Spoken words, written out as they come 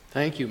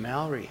Thank you,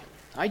 Mallory.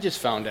 I just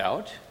found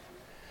out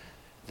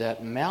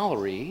that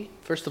Mallory,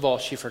 first of all,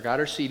 she forgot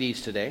her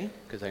CDs today,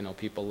 because I know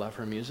people love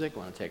her music,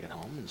 want to take it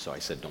home, and so I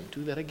said, don't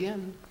do that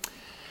again.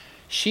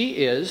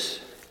 There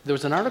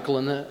was an article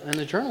in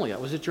the journal yet.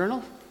 Was it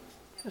Journal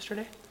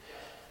yesterday?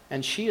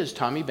 And she is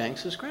Tommy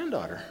Banks'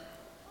 granddaughter.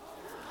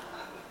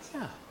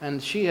 Yeah,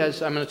 and she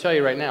has, I'm going to tell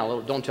you right now,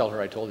 don't tell her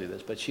I told you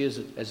this, but she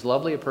is as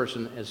lovely a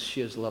person as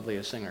she is lovely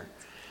a singer.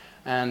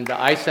 And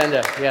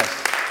yes.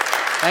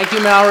 Thank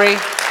you, Mallory.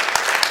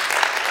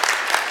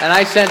 And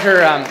I sent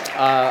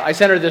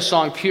her this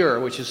song,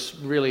 Pure, which is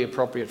really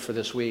appropriate for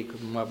this week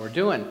and what we're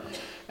doing.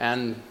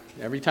 And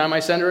every time I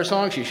send her a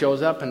song, she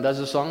shows up and does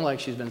a song like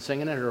she's been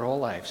singing it her whole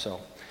life.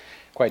 So,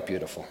 quite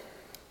beautiful.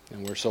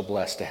 And we're so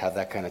blessed to have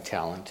that kind of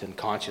talent and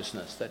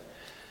consciousness that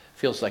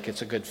feels like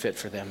it's a good fit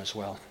for them as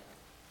well.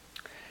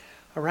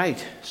 All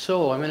right,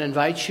 so I'm going to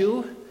invite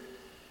you.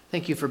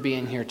 Thank you for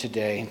being here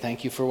today. And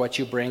thank you for what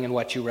you bring and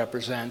what you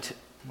represent,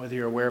 whether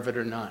you're aware of it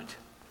or not.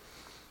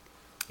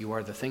 You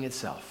are the thing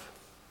itself.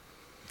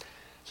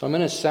 So I'm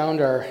going to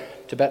sound our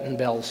Tibetan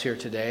bells here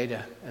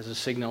today as a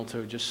signal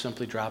to just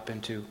simply drop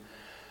into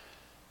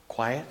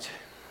quiet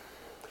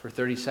for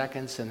 30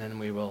 seconds, and then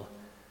we will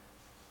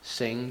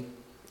sing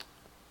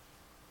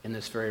in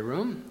this very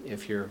room.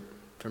 If you're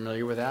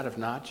familiar with that, if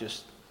not,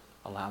 just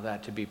allow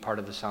that to be part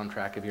of the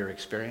soundtrack of your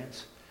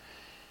experience.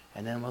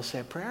 And then we'll say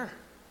a prayer.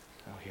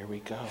 So here we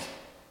go.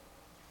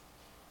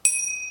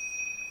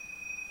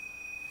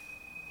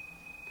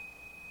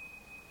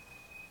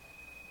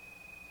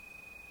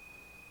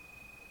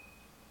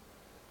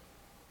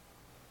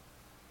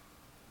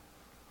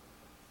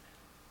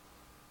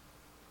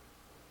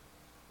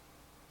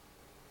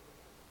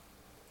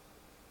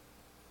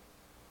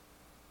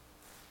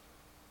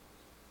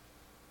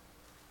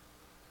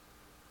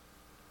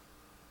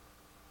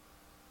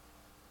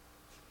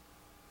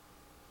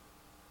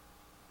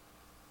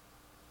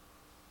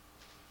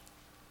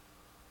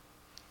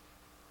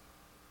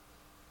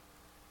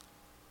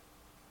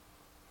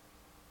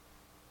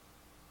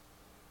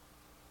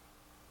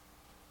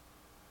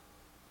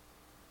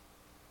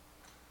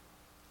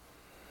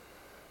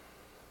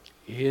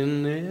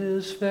 In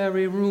this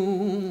very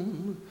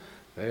room,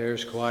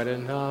 there's quite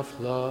enough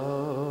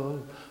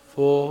love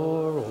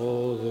for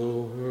all the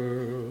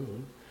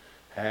world.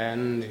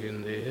 And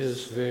in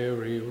this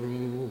very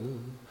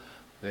room,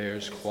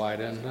 there's quite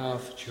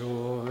enough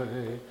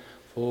joy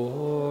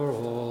for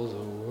all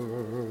the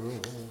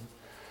world.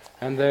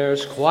 And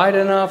there's quite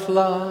enough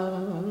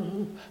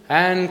love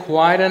and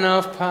quite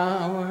enough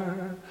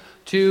power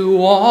to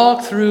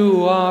walk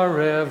through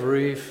our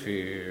every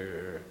fear.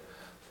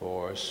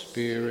 For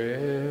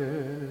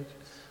Spirit,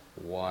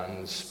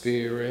 one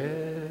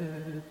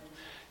Spirit,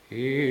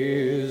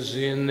 is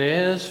in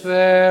this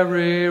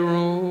very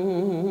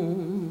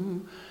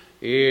room,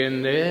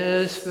 in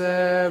this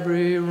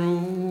very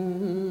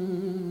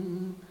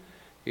room,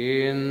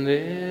 in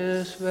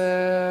this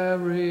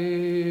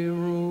very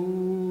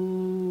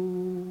room.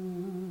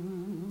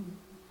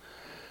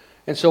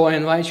 And so I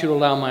invite you to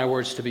allow my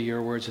words to be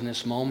your words in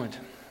this moment.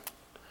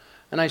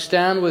 And I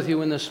stand with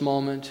you in this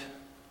moment,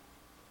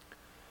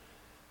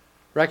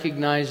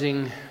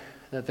 recognizing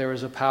that there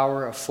is a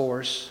power, a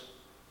force,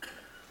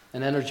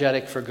 an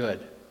energetic for good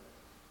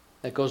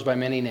that goes by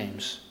many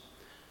names.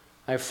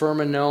 I affirm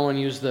and know and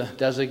use the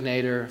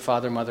designator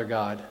Father, Mother,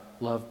 God,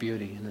 love,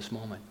 beauty in this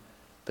moment.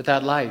 But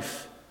that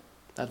life,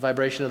 that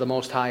vibration of the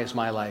Most High is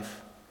my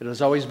life. It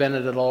has always been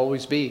and it will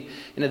always be.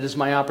 And it is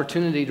my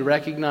opportunity to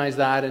recognize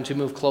that and to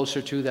move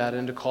closer to that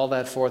and to call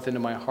that forth into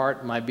my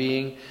heart, my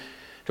being,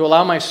 to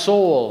allow my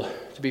soul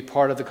to be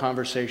part of the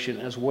conversation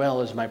as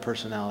well as my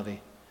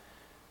personality.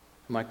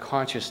 My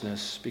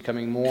consciousness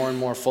becoming more and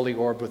more fully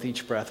orbed with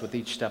each breath, with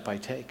each step I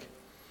take.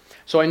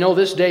 So I know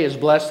this day is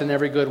blessed in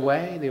every good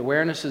way. The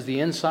awareness is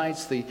the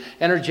insights, the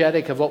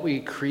energetic of what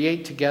we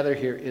create together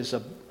here is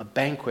a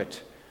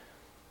banquet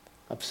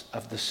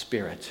of the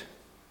Spirit,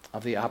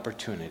 of the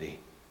opportunity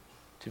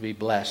to be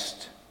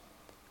blessed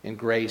in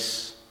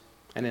grace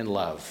and in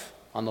love,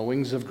 on the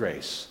wings of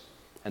grace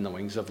and the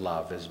wings of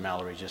love, as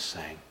Mallory just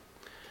sang.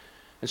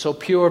 And so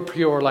pure,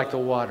 pure like the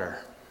water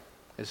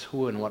is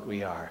who and what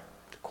we are.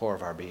 Core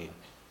of our being.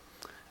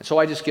 And so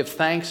I just give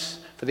thanks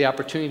for the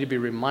opportunity to be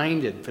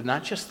reminded, for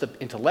not just the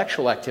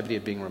intellectual activity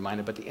of being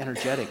reminded, but the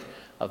energetic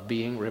of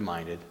being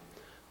reminded.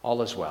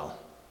 All is well.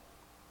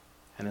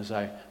 And as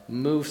I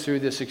move through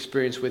this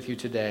experience with you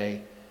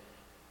today,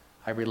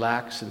 I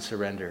relax and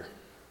surrender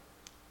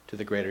to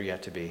the greater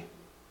yet to be.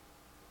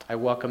 I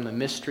welcome the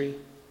mystery.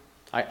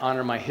 I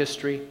honor my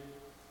history,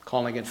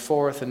 calling it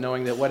forth and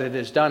knowing that what it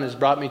has done has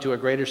brought me to a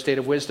greater state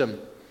of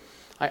wisdom.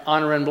 I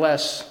honor and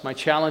bless my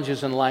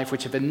challenges in life,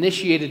 which have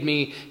initiated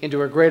me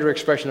into a greater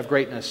expression of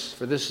greatness,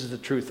 for this is the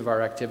truth of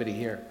our activity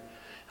here.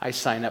 I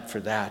sign up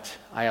for that.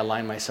 I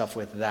align myself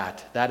with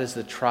that. That is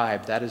the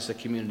tribe. That is the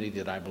community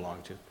that I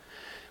belong to.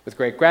 With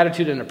great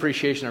gratitude and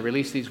appreciation, I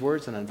release these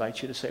words and I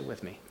invite you to say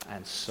with me,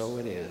 and so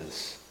it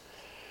is.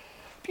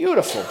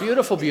 Beautiful,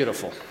 beautiful,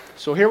 beautiful.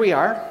 So here we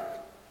are.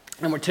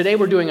 And today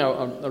we're doing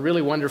a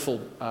really wonderful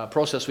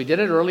process. We did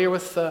it earlier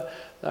with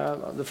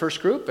the first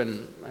group,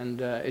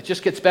 and it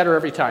just gets better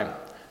every time.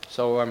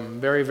 So I'm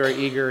very, very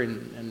eager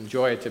and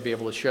enjoy it to be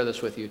able to share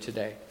this with you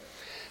today.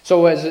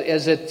 So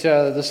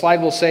the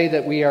slide will say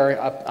that we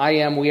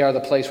are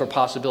the place where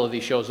possibility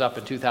shows up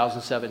in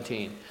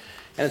 2017.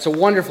 And it's a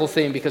wonderful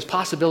theme because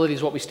possibility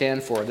is what we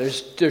stand for.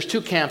 There's two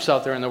camps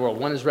out there in the world.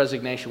 One is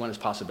resignation, one is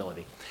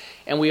possibility.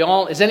 And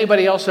has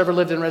anybody else ever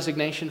lived in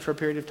resignation for a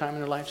period of time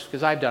in their lives?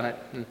 Because I've done it.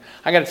 And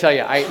I got to tell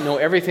you, I know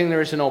everything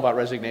there is to know about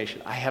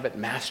resignation. I have it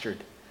mastered,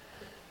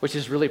 which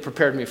has really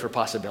prepared me for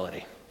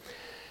possibility.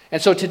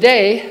 And so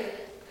today,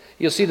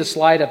 you'll see the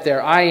slide up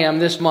there. I am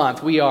this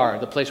month, we are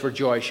the place where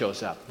joy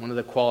shows up, one of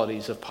the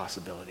qualities of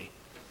possibility.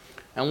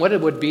 And what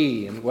it would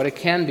be and what it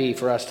can be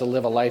for us to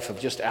live a life of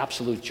just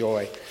absolute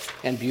joy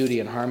and beauty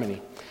and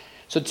harmony.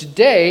 So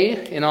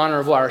today, in honor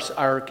of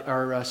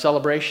our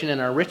celebration and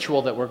our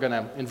ritual that we're going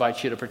to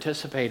invite you to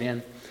participate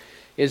in,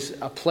 is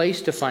a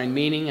place to find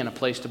meaning and a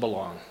place to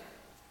belong.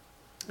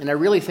 And I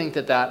really think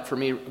that for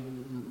me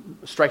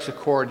strikes a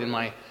chord in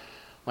my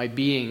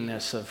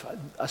beingness of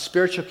a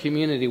spiritual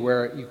community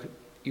where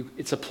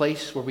it's a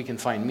place where we can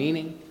find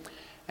meaning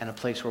and a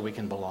place where we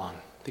can belong.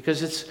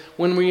 Because it's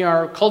when we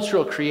are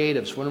cultural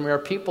creatives, when we are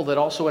people that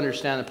also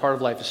understand that part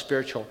of life is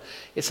spiritual,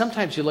 it's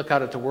sometimes you look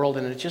out at the world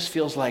and it just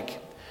feels like,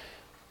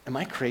 am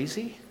I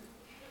crazy?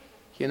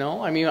 You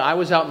know, I mean, I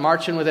was out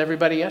marching with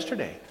everybody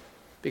yesterday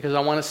because I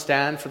want to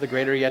stand for the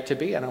greater yet to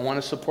be and I want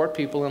to support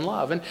people in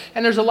love. And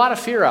there's a lot of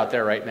fear out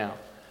there right now.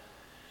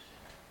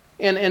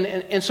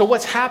 And so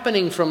what's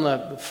happening from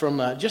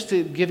just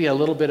to give you a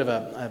little bit of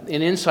an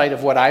insight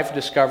of what I've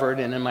discovered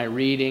and in my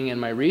reading and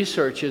my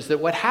research is that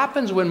what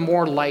happens when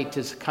more light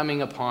is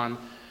coming upon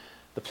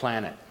the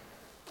planet.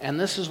 And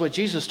this is what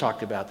Jesus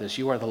talked about this.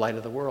 You are the light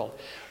of the world.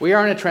 We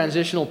are in a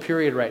transitional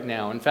period right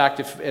now. In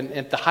fact,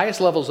 at the highest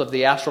levels of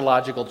the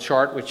astrological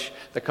chart, which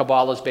the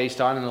Kabbalah is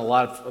based on and a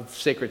lot of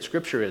sacred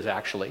scripture is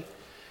actually,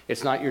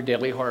 it's not your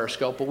daily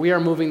horoscope, but we are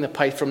moving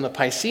from the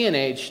Piscean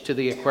age to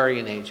the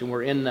Aquarian age, and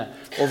we're in the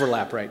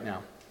overlap right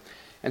now.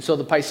 And so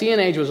the Piscean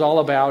age was all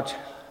about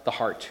the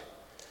heart.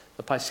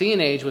 The Piscean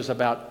age was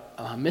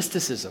about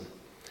mysticism.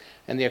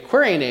 And the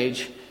Aquarian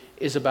age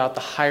is about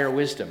the higher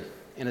wisdom,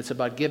 and it's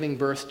about giving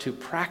birth to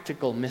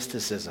practical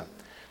mysticism,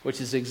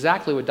 which is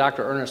exactly what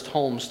Dr. Ernest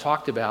Holmes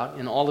talked about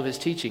in all of his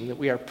teaching, that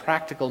we are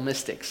practical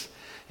mystics.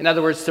 In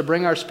other words, to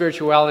bring our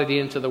spirituality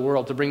into the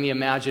world, to bring the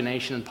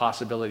imagination and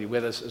possibility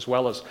with us, as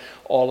well as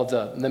all of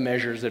the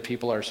measures that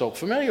people are so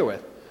familiar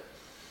with.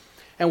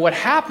 And what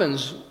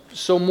happens,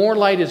 so more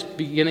light is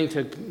beginning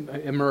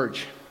to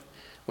emerge.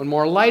 When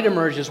more light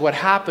emerges, what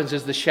happens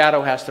is the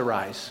shadow has to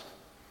rise.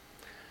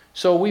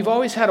 So we've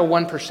always had a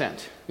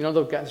 1%. You know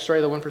the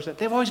story of the 1%?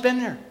 They've always been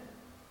there.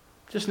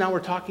 Just now we're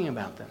talking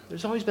about them.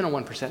 There's always been a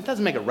 1%. It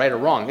doesn't make it right or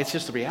wrong. It's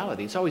just the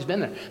reality. It's always been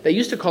there. They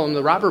used to call them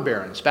the robber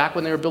barons. Back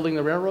when they were building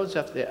the railroads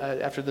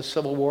after the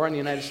Civil War in the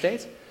United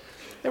States,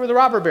 they were the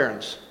robber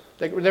barons.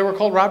 They were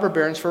called robber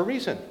barons for a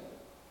reason.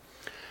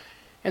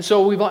 And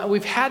so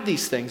we've had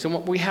these things. And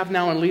what we have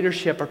now in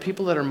leadership are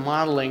people that are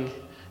modeling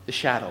the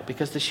shadow,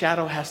 because the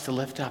shadow has to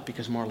lift up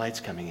because more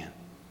light's coming in.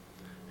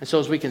 And so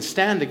as we can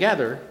stand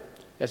together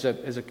as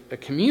a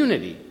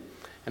community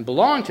and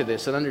belong to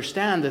this and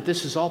understand that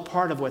this is all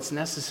part of what's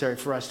necessary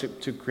for us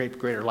to create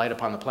greater light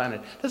upon the planet.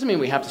 Doesn't mean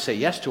we have to say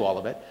yes to all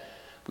of it.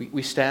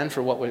 We stand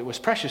for what was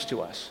precious to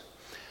us.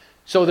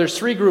 So there's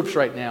 3 groups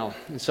right now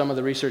in some of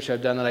the research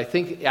I've done that I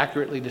think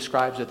accurately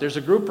describes it. There's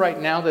a group right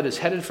now that is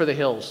headed for the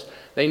hills.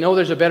 They know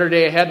there's a better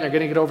day ahead and they're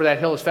going to get over that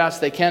hill as fast as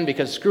they can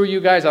because screw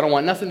you guys, I don't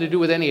want nothing to do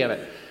with any of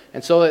it.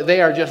 And so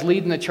they are just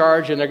leading the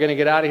charge and they're going to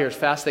get out of here as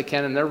fast as they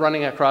can, and they're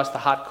running across the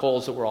hot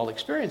coals that we're all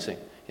experiencing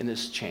in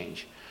this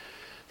change.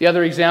 The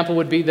other example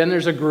would be then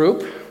there's a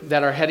group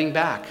that are heading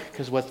back,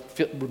 because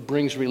what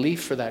brings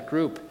relief for that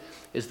group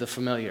is the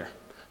familiar.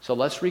 So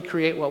let's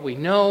recreate what we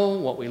know,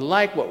 what we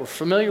like, what we're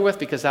familiar with,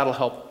 because that'll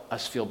help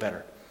us feel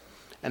better.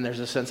 And there's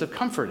a sense of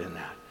comfort in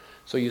that.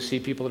 So you see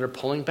people that are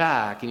pulling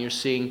back, and you're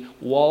seeing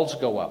walls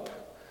go up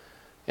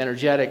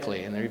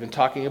energetically, and they're even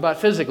talking about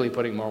physically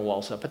putting more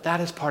walls up. But that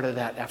is part of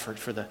that effort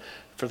for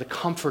the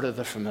comfort of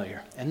the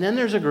familiar. And then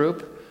there's a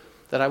group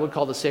that I would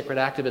call the sacred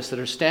activists that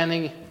are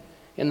standing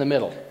in the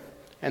middle.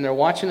 And they're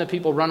watching the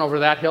people run over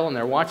that hill, and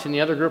they're watching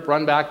the other group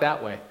run back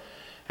that way.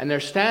 And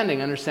they're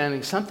standing,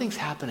 understanding something's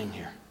happening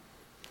here.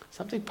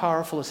 Something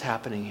powerful is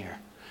happening here.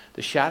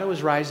 The shadow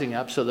is rising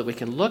up so that we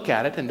can look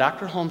at it. And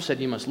Dr. Holmes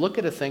said you must look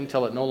at a thing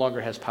till it no longer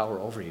has power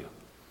over you.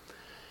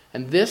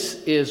 And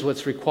this is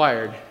what's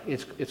required.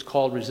 It's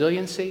called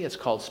resiliency. It's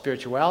called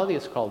spirituality.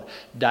 It's called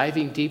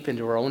diving deep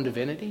into our own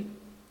divinity.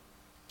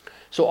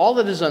 So all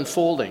that is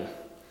unfolding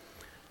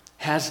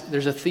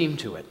there's a theme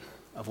to it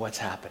of what's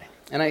happening.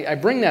 And I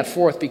bring that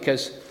forth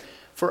because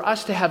for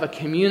us to have a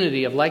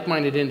community of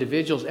like-minded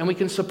individuals, and we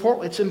can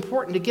support, it's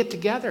important to get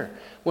together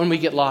when we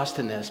get lost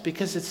in this,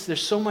 because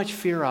there's so much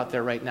fear out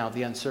there right now,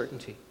 the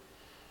uncertainty.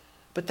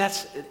 But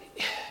that's,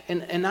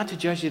 and not to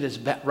judge it as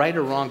right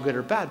or wrong, good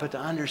or bad, but to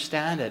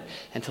understand it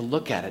and to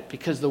look at it.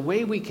 Because the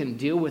way we can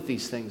deal with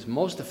these things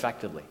most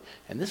effectively,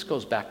 and this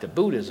goes back to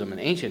Buddhism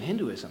and ancient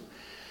Hinduism,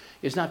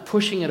 is not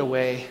pushing it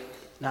away,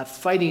 not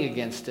fighting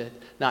against it,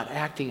 not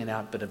acting it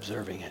out, but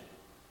observing it.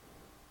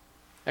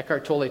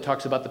 Eckhart Tolle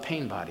talks about the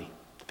pain body.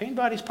 The pain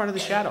body is part of the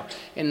shadow.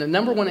 And the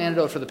number one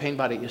antidote for the pain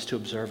body is to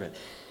observe it.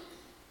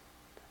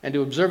 And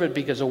to observe it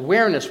because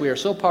awareness, we are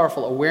so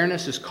powerful,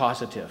 awareness is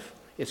causative.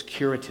 It's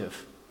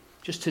curative.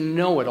 Just to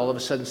know it all of a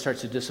sudden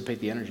starts to dissipate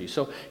the energy.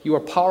 So you are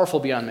powerful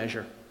beyond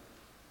measure.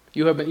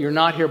 You're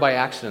not here by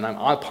accident. I'm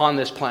upon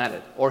this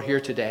planet or here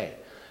today.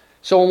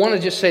 So I want to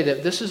just say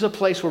that this is a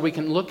place where we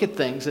can look at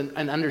things and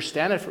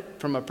understand it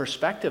from a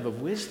perspective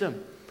of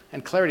wisdom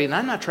and clarity. And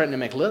I'm not trying to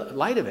make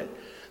light of it.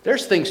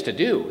 There's things to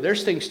do.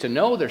 There's things to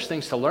know. There's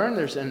things to learn.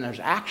 There's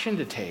action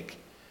to take.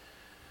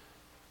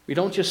 We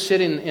don't just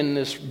sit in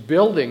this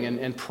building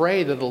and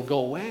pray that it'll go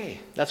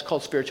away. That's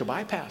called spiritual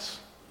bypass.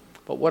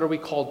 But what are we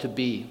called to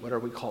be? What are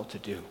we called to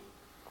do?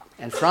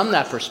 And from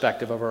that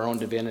perspective of our own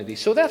divinity.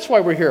 So that's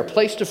why we're here, a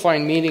place to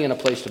find meaning and a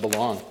place to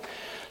belong.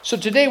 So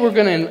today we're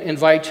going to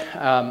invite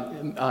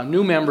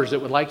new members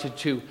that would like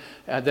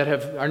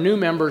our new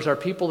members are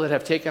people that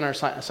have taken our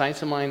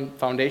Science of Mind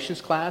Foundations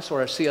class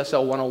or our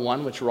CSL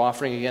 101, which we're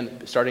offering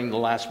again starting the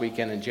last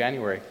weekend in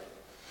January.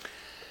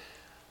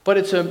 But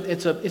it's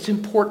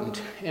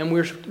important, and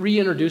we're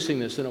reintroducing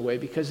this in a way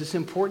because it's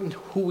important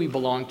who we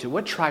belong to.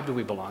 What tribe do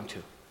we belong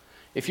to?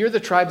 If you're the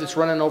tribe that's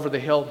running over the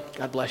hill,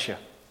 God bless you.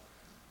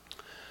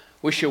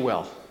 Wish you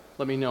well.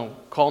 Let me know.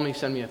 Call me,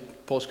 send me a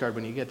postcard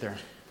when you get there.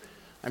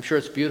 I'm sure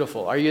it's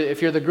beautiful.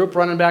 If you're the group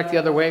running back the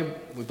other way,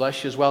 we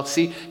bless you as well.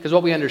 See, because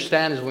what we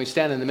understand is when we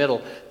stand in the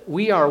middle,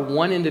 we are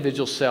one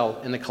individual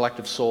cell in the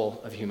collective soul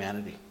of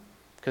humanity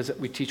because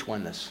we teach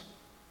oneness.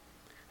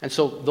 And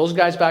so those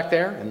guys back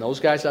there and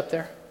those guys up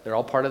there, they're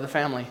all part of the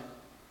family,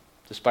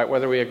 despite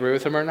whether we agree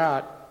with them or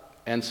not.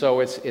 And so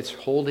it's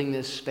holding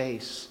this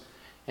space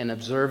and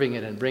observing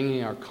it and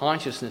bringing our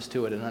consciousness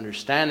to it and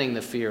understanding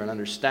the fear and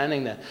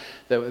understanding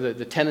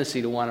the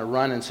tendency to want to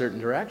run in a certain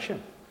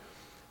direction.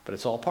 But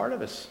it's all part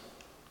of us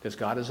because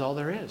God is all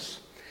there is.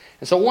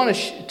 And so I want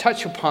to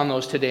touch upon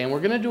those today. And we're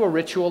going to do a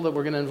ritual that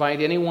we're going to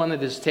invite anyone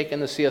that has taken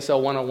the CSL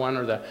 101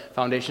 or the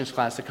Foundations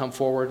class to come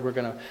forward. We're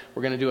going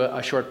to do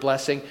a short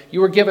blessing.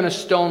 You were given a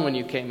stone when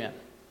you came in.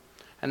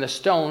 And the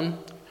stone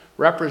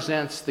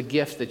represents the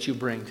gift that you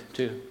bring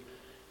to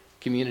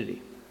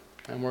community.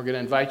 And we're going to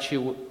invite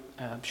you,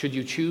 should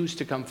you choose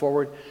to come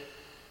forward,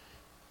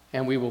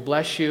 and we will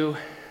bless you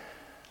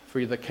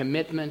for the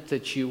commitment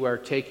that you are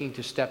taking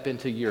to step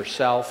into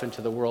yourself,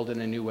 into the world in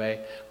a new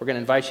way. We're going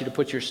to invite you to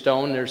put your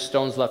stone. There's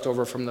stones left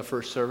over from the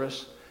first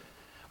service.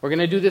 We're going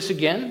to do this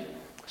again.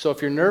 So if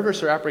you're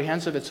nervous or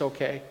apprehensive, it's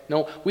okay.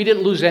 No, we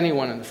didn't lose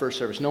anyone in the first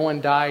service. No one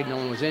died. No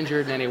one was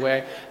injured in any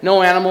way.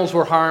 No animals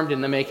were harmed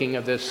in the making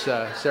of this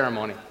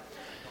ceremony.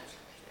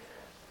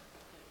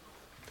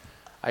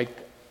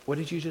 What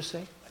did you just say?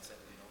 I said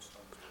no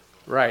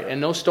stones. Right,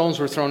 and no stones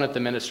were thrown at the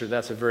minister.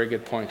 That's a very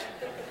good point.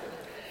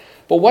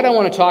 But what I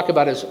want to talk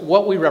about is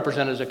what we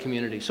represent as a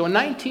community. So in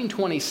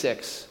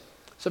 1926,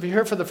 so if you're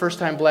here for the first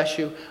time, bless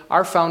you,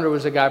 our founder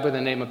was a guy by the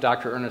name of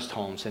Dr. Ernest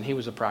Holmes, and he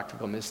was a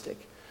practical mystic.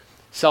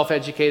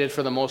 Self-educated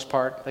for the most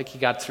part, like he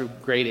got through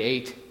grade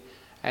 8,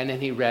 and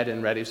then he read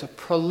and read. He was a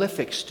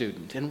prolific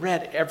student and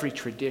read every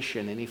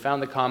tradition, and he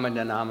found the common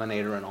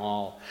denominator in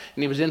all.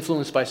 And he was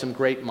influenced by some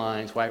great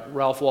minds, by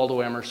Ralph Waldo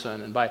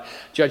Emerson and by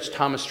Judge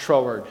Thomas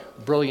Troward,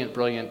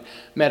 brilliant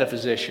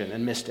metaphysician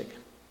and mystic.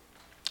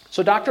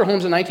 So Dr.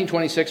 Holmes in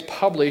 1926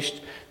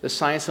 published the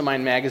Science of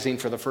Mind magazine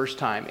for the first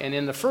time. And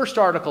in the first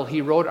article,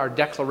 he wrote our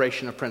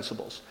Declaration of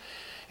Principles.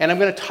 And I'm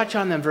going to touch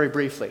on them very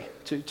briefly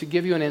to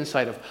give you an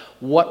insight of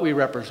what we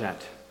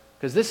represent.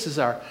 Because this is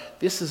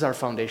our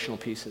foundational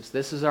pieces.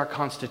 This is our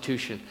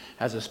constitution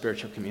as a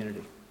spiritual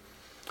community.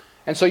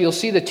 And so you'll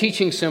see the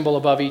teaching symbol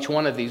above each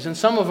one of these. And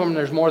some of them,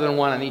 there's more than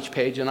one on each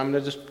page. And I'm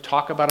going to just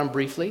talk about them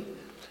briefly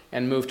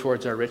and move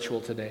towards our ritual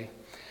today.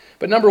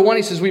 But number 1,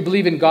 he says, we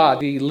believe in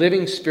God, the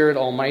living Spirit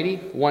Almighty,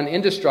 one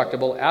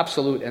indestructible,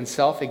 absolute, and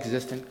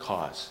self-existent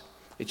cause.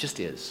 It just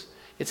is.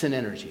 It's an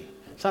energy.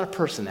 It's not a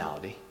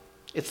personality.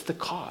 It's the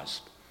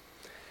cause.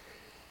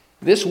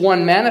 This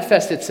one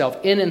manifests itself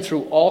in and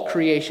through all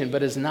creation,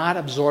 but is not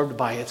absorbed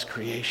by its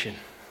creation.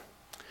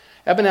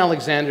 Eben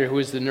Alexander, who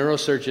is the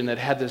neurosurgeon that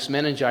had this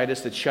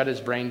meningitis that shut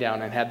his brain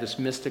down and had this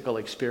mystical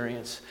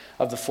experience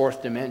of the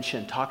fourth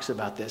dimension, talks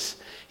about this.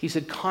 He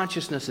said,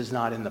 consciousness is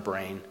not in the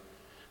brain.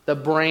 The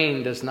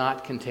brain does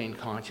not contain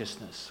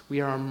consciousness.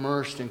 We are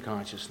immersed in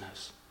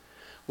consciousness.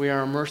 We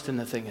are immersed in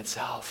the thing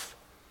itself.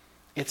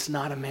 It's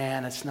not a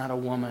man, it's not a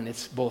woman.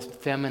 It's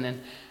both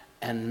feminine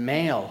and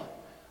male,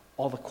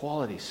 all the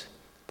qualities.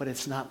 But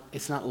it's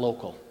not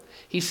local.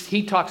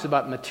 He talks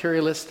about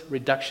materialist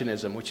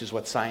reductionism, which is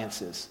what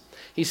science is.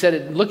 He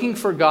said looking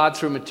for God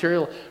through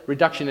material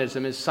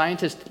reductionism is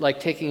scientists like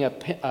taking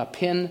a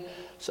pin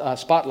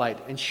spotlight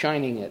and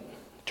shining it.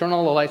 Turn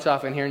all the lights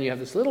off in here and you have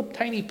this little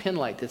tiny pin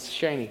light that's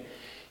shiny.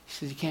 He He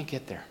says you can't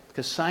get there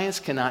because science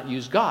cannot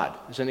use God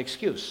as an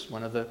excuse.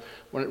 One of the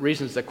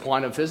reasons that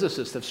quantum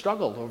physicists have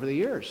struggled over the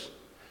years.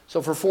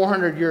 So for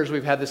 400 years,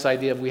 we've had this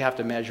idea of we have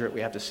to measure it, we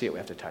have to see it, we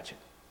have to touch it.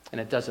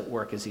 And it doesn't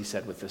work, as he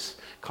said, with this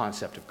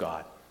concept of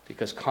God,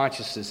 because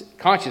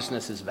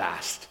consciousness is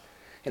vast,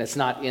 and it's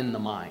not in the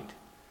mind.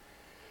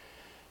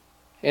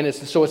 And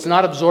so it's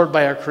not absorbed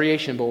by our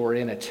creation, but we're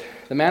in it.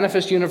 The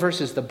manifest universe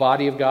is the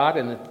body of God,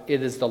 and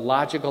it is the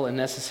logical and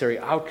necessary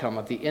outcome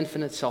of the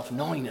infinite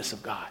self-knowingness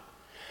of God.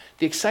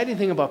 The exciting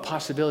thing about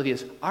possibility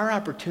is our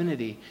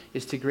opportunity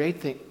is to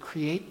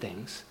create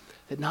things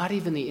that not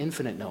even the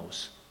infinite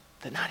knows,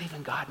 that not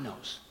even God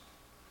knows.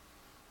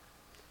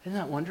 Isn't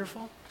that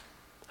wonderful?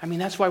 I mean,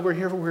 that's why we're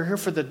here. We're here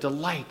for the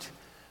delight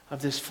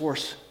of this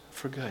force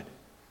for good.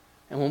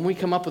 And when we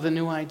come up with a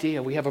new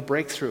idea, we have a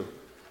breakthrough,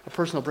 a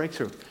personal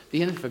breakthrough.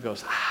 The infinite goes,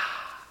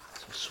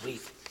 so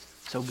sweet,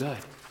 so good.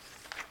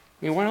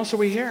 I mean, why else are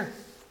we here?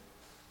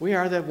 We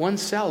are that one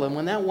cell, and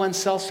when that one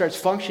cell starts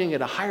functioning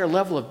at a higher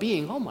level of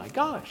being, oh my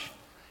gosh,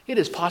 it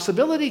is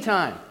possibility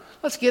time.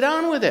 Let's get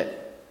on with it.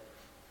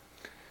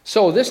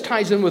 So this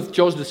ties in with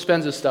Joe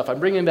Dispenza's stuff. I'm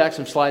bringing back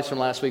some slides from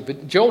last week,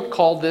 but Joe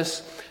called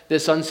this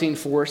unseen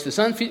force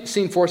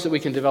that we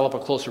can develop a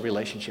closer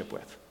relationship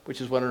with,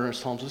 which is what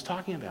Ernest Holmes was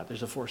talking about.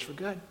 There's a force for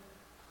good.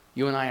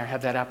 You and I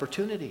have that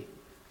opportunity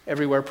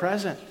everywhere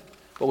present,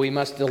 but we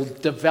must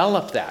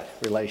develop that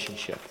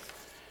relationship.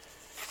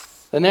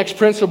 The next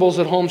principles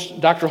that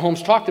Dr.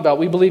 Holmes talked about,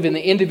 we believe in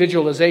the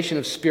individualization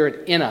of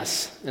spirit in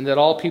us, and that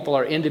all people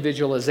are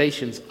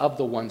individualizations of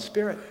the one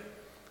spirit.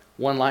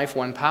 One life,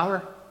 one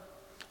power.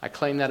 I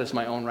claim that as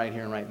my own right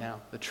here and right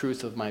now. The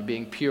truth of my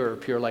being pure,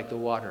 pure like the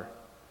water.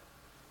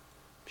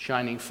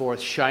 Shining forth,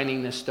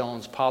 shining the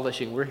stones,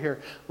 polishing. We're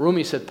here.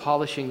 Rumi said,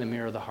 polishing the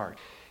mirror of the heart.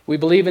 We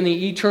believe in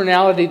the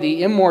eternality,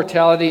 the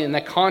immortality, and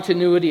the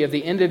continuity of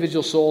the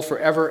individual soul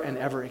forever and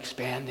ever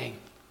expanding.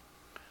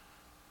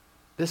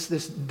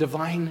 This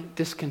divine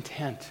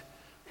discontent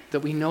that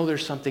we know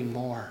there's something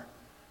more.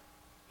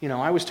 You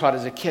know, I was taught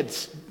as a kid,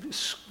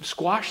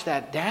 squash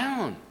that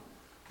down.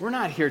 We're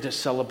not here to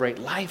celebrate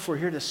life. We're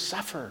here to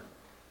suffer.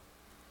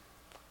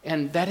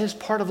 And that is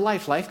part of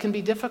life. Life can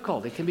be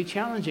difficult. It can be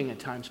challenging at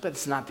times, but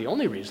it's not the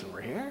only reason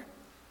we're here.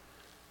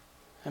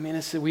 I mean,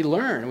 we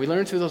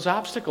learn through those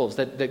obstacles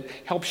that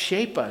help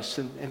shape us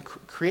and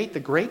create the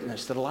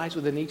greatness that lies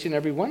within each and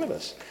every one of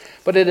us.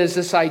 But it is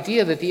this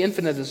idea that the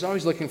infinite is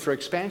always looking for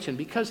expansion,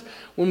 because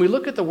when we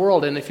look at the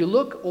world, and if you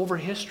look over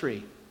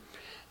history,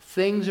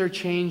 things are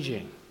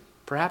changing.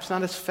 Perhaps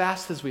not as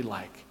fast as we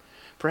like.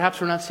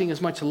 Perhaps we're not seeing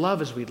as much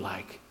love as we'd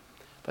like,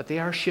 but they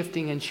are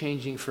shifting and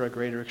changing for a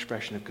greater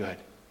expression of good.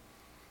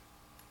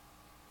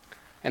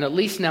 And at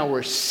least now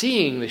we're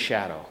seeing the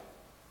shadow.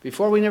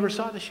 Before we never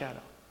saw the shadow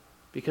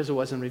because it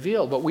wasn't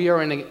revealed. But we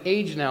are in an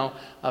age now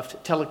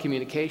of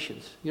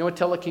telecommunications. You know what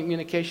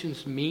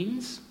telecommunications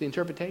means, the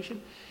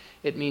interpretation?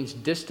 It means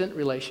distant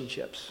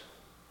relationships.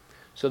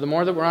 So the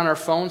more that we're on our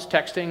phones,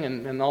 texting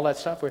and all that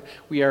stuff,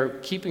 we are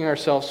keeping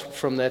ourselves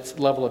from that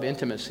level of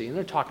intimacy. And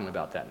they're talking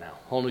about that now.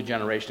 A whole new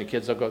generation of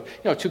kids will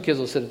go, two kids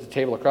will sit at the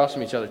table across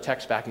from each other,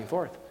 text back and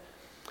forth.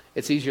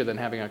 It's easier than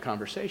having a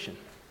conversation.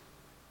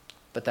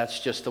 But that's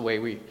just the way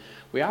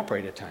we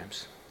operate at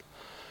times.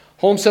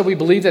 Holmes said we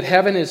believe that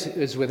heaven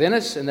is within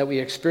us and that we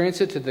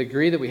experience it to the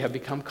degree that we have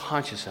become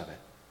conscious of it.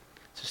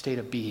 It's a state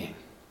of being.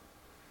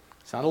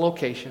 It's not a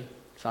location.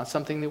 It's not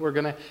something that we're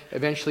going to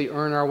eventually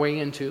earn our way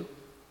into.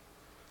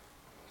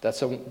 That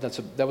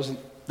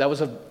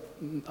was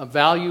a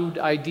valued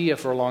idea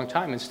for a long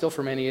time, and still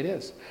for many it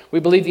is. We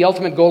believe the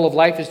ultimate goal of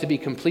life is to be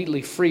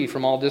completely free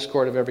from all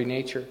discord of every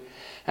nature,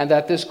 and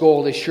that this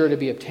goal is sure to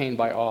be obtained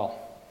by all.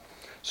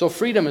 So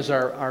freedom is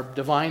our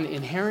divine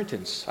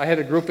inheritance. I had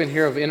a group in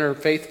here of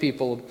interfaith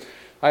people,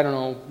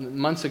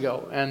 months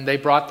ago, and they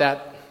brought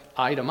that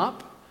item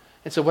up.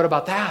 And so what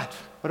about that?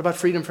 What about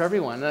freedom for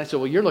everyone? And I said,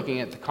 well, you're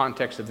looking at the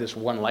context of this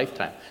one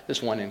lifetime,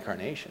 this one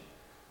incarnation.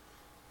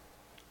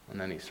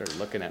 And then he started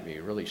looking at me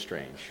really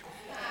strange.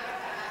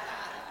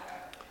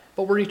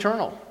 But we're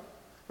eternal,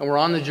 and we're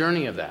on the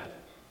journey of that.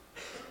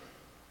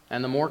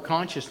 And the more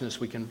consciousness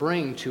we can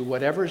bring to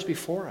whatever is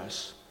before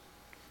us,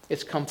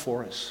 it's come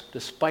for us,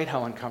 despite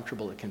how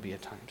uncomfortable it can be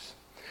at times.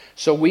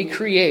 So we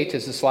create,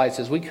 as the slide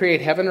says, we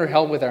create heaven or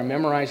hell with our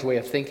memorized way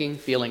of thinking,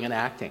 feeling, and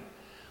acting,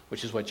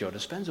 which is what Joe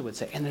Dispenza would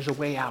say. And there's a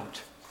way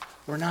out.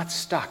 We're not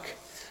stuck.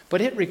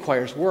 But it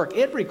requires work.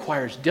 It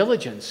requires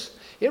diligence.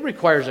 It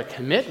requires a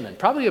commitment,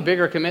 probably a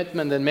bigger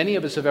commitment than many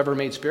of us have ever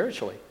made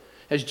spiritually.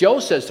 As Joe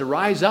says, to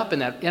rise up in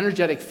that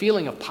energetic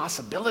feeling of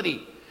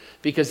possibility,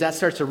 because that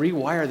starts to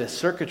rewire the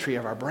circuitry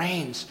of our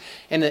brains.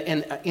 And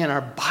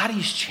our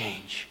bodies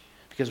change,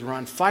 because we're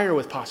on fire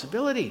with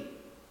possibility.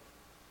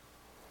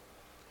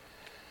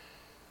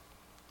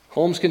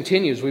 Holmes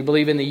continues, we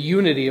believe in the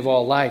unity of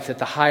all life, that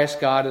the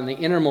highest God and the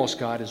innermost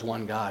God is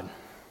one God.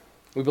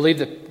 We believe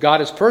that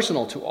God is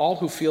personal to all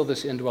who feel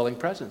this indwelling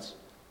presence.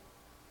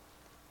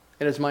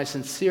 It is my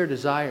sincere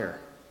desire.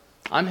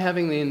 I'm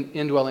having the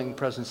indwelling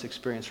presence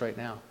experience right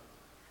now.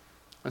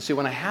 And see,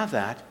 when I have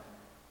that,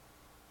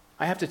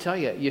 I have to tell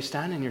you, you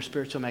stand in your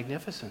spiritual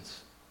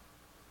magnificence.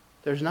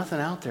 There's nothing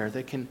out there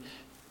that can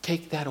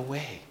take that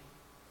away.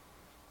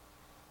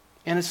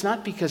 And it's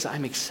not because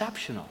I'm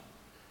exceptional.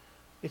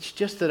 It's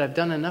just that I've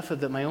done enough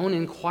of my own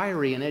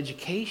inquiry and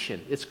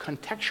education. It's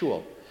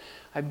contextual.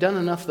 I've done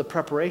enough of the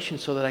preparation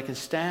so that I can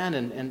stand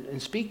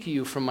and speak to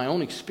you from my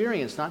own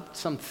experience, not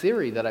some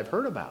theory that I've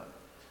heard about.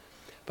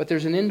 But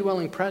there's an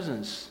indwelling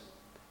presence.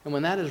 And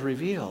when that is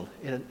revealed,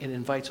 it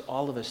invites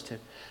all of us to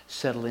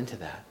settle into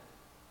that.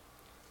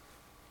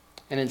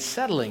 And in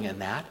settling in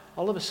that,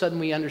 all of a sudden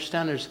we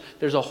understand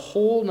there's a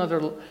whole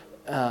other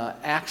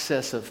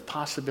access of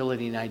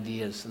possibility and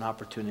ideas and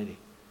opportunity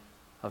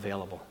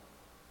available.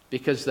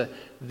 Because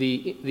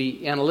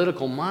the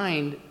analytical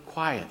mind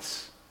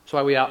quiets. That's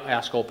why we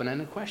ask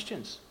open-ended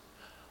questions.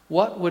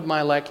 What would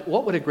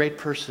a great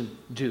person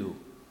do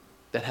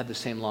that had the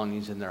same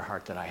longings in their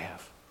heart that I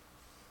have?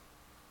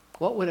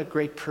 What would a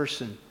great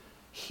person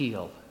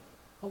heal?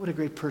 What would a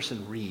great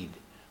person read?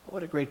 What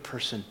would a great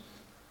person,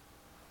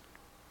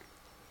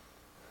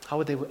 how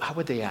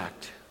would they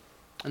act?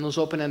 And those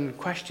open-ended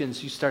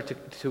questions, you start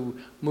to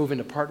move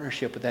into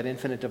partnership with that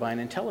infinite divine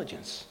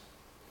intelligence.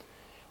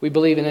 We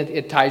believe in it.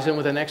 It ties in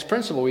with the next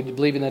principle. We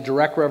believe in the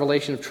direct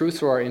revelation of truth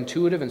through our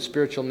intuitive and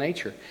spiritual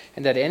nature,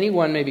 and that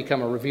anyone may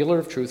become a revealer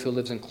of truth who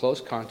lives in close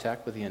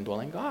contact with the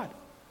indwelling God.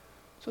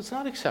 So it's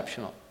not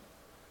exceptional.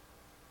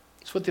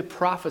 It's what the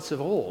prophets of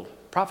old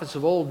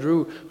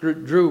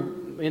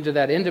drew into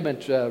that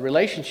intimate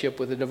relationship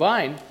with the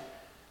divine,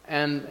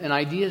 and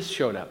ideas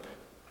showed up.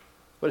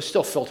 But it's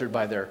still filtered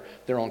by their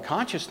own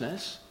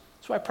consciousness.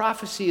 That's why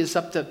prophecy is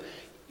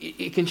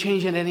it can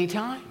change at any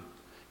time.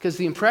 Because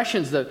the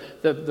impressions,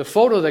 the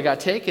photo that got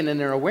taken in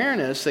their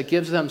awareness that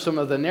gives them some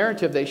of the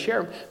narrative they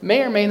share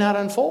may or may not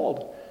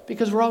unfold.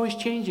 Because we're always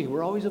changing,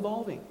 we're always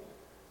evolving.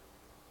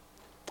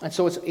 And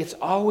so it's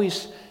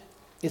always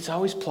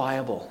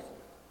pliable.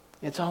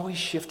 It's always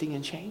shifting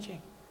and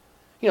changing.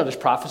 There's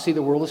prophecy,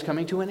 the world is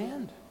coming to an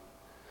end.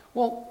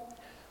 Well,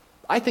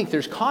 I think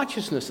there's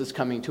consciousness that's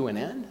coming to an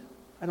end.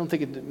 I don't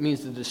think it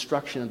means the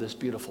destruction of this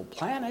beautiful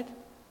planet.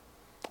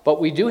 But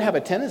we do have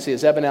a tendency,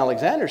 as Eben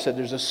Alexander said,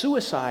 there's a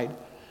suicide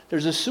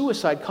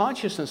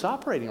consciousness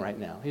operating right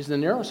now. He's the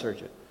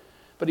neurosurgeon.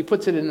 But he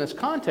puts it in this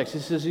context. He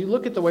says, you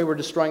look at the way we're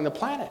destroying the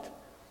planet.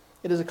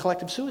 It is a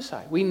collective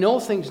suicide. We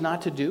know things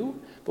not to do,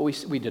 but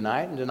we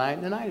deny it and deny it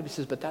and deny it. He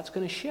says, but that's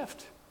going to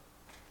shift.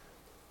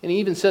 And he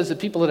even says that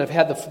people that have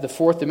had the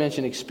fourth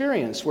dimension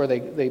experience, where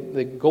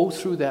they go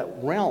through that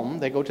realm,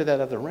 they go to that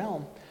other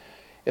realm,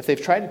 if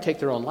they've tried to take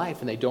their own life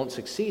and they don't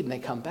succeed and they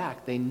come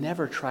back, they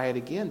never try it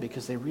again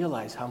because they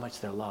realize how much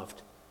they're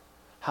loved,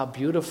 how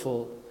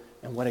beautiful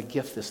and what a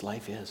gift this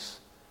life is.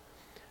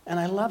 And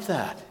I love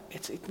that.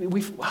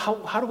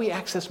 How do we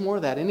access more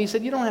of that? And he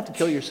said, you don't have to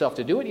kill yourself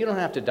to do it. You don't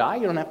have to die.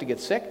 You don't have to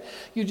get sick.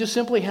 You just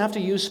simply have to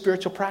use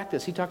spiritual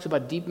practice. He talks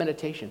about deep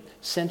meditation,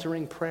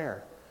 centering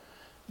prayer,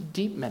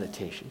 deep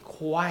meditation,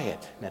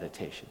 quiet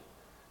meditation.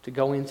 To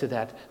go into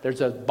that,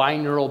 there's a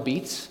binaural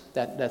beats,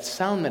 that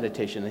sound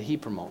meditation that he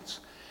promotes.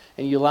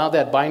 And you allow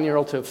that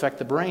binaural to affect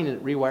the brain, and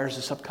it rewires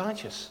the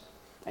subconscious.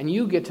 And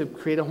you get to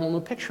create a whole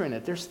new picture in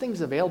it. There's things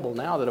available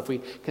now that if we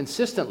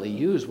consistently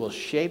use will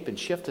shape and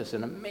shift us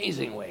in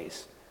amazing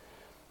ways.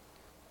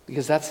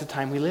 Because that's the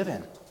time we live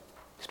in.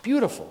 It's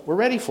beautiful. We're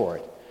ready for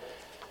it.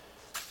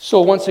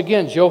 So once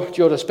again, Joe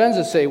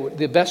Dispenza say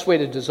the best way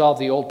to dissolve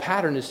the old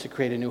pattern is to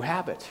create a new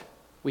habit.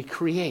 We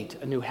create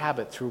a new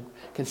habit through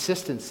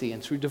consistency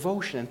and through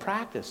devotion and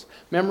practice,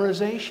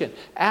 memorization,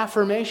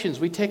 affirmations.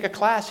 We take a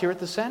class here at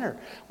the center.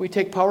 We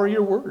take Power of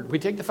Your Word. We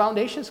take the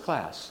Foundations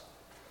class.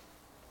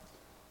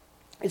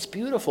 It's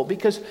beautiful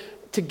because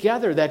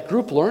together that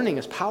group learning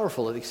is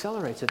powerful. It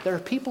accelerates it. There are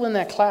people in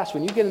that class,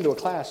 when you get into a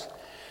class,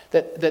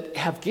 that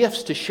have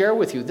gifts to share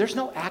with you. There's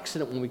no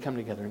accident when we come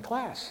together in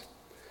class.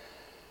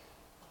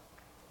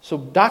 So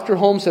Dr.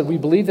 Holmes said, we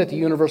believe that the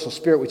universal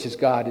spirit, which is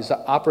God, is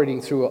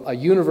operating through a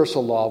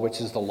universal law,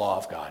 which is the law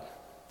of God.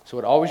 So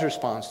it always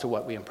responds to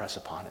what we impress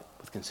upon it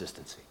with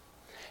consistency.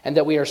 And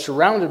that we are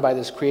surrounded by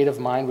this creative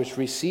mind which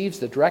receives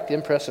the direct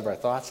impress of our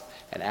thoughts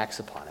and acts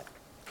upon it.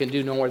 Can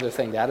do no other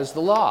thing. That is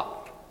the law.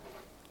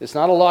 It's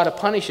not a law to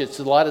punish it. It's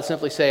a law to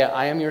simply say,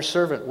 I am your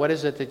servant. What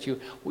is it that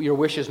your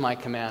wish is my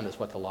command, is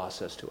what the law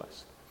says to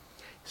us.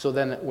 So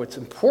then what's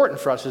important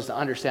for us is to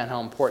understand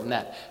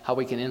how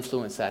we can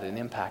influence that and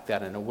impact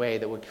that in a way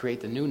that would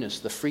create the newness,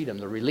 the freedom,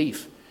 the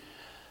relief,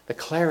 the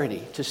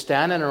clarity to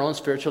stand in our own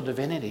spiritual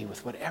divinity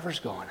with whatever's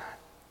going on.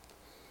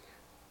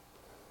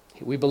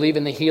 We believe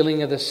in the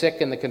healing of the sick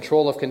and the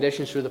control of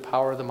conditions through the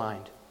power of the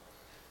mind.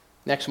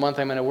 Next month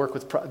I'm going to work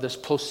with this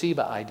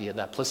placebo idea,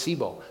 that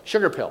placebo,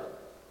 sugar pill.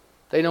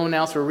 They know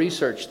now through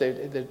research,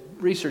 the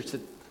research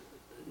that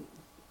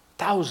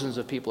thousands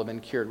of people have been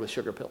cured with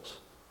sugar pills,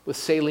 with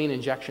saline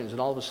injections, and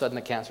all of a sudden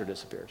the cancer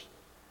disappears.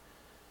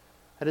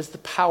 That is the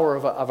power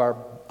of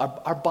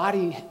our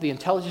body. The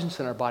intelligence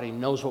in our body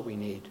knows what we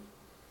need.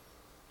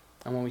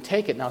 And when we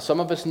take it, now some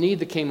of us need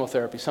the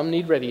chemotherapy, some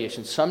need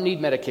radiation, some need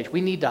medication.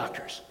 We need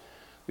doctors.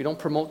 We don't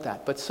promote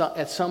that. But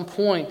at some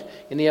point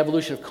in the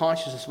evolution of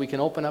consciousness, we can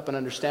open up and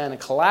understand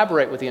and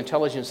collaborate with the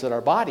intelligence that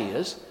our body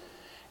is,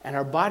 and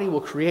our body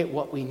will create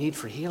what we need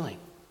for healing.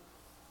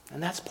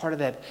 And that's part of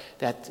that.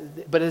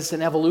 But it's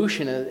an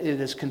evolution. It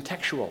is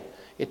contextual.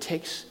 It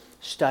takes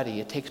study.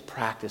 It takes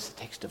practice. It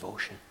takes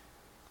devotion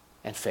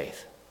and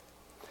faith.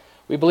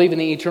 We believe in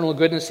the eternal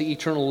goodness, the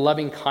eternal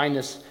loving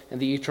kindness, and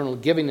the eternal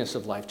givingness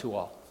of life to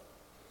all.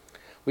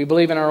 We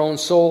believe in our own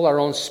soul, our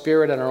own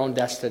spirit, and our own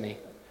destiny,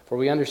 for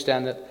we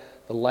understand that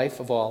the life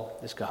of all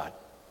is God.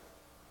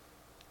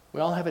 We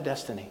all have a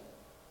destiny,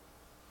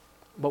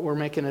 but we're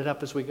making it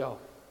up as we go.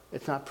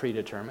 It's not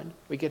predetermined.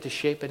 We get to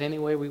shape it any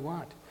way we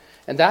want.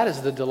 And that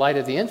is the delight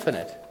of the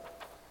infinite.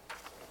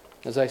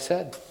 As I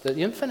said, the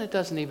infinite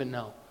doesn't even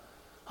know.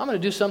 I'm going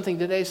to do something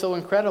today so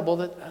incredible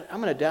that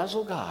I'm going to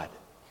dazzle God.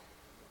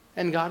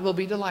 And God will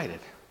be delighted.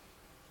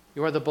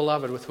 You are the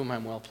beloved with whom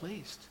I'm well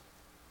pleased.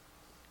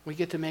 We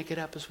get to make it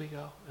up as we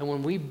go. And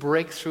when we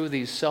break through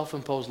these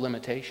self-imposed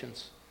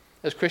limitations,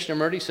 as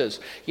Krishnamurti says,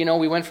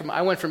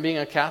 I went from being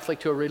a Catholic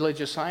to a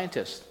religious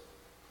scientist.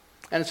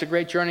 And it's a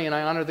great journey, and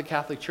I honor the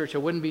Catholic Church. I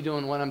wouldn't be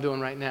doing what I'm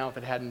doing right now if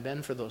it hadn't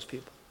been for those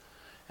people.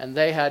 And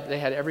they had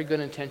every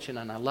good intention,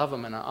 and I love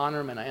them, and I honor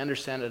them, and I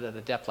understand it at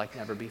a depth like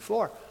never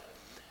before.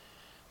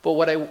 But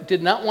what I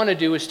did not want to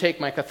do is take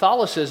my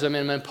Catholicism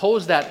and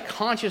impose that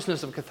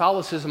consciousness of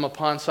Catholicism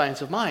upon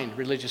science of mind,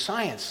 religious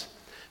science.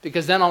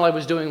 Because then all I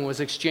was doing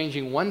was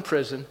exchanging one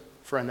prison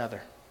for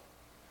another.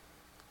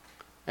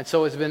 And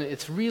so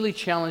it's really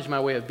challenged my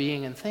way of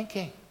being and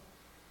thinking.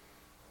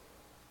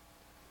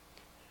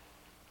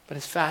 But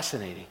it's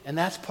fascinating. And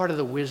that's part of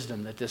the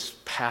wisdom that this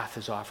path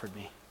has offered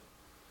me.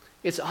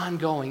 It's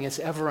ongoing. It's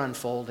ever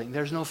unfolding.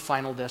 There's no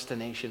final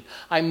destination.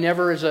 I'm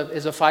never, as a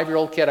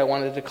 5-year-old kid, I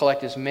wanted to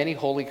collect as many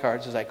holy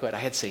cards as I could. I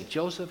had St.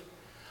 Joseph.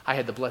 I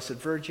had the Blessed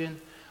Virgin.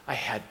 I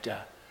had...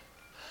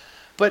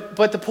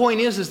 But the point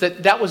is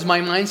that was my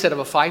mindset of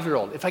a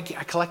 5-year-old. If I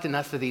collect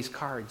enough of these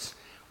cards,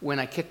 when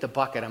I kick the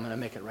bucket, I'm going to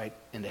make it right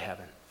into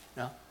heaven.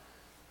 No?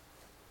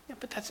 Yeah,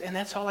 but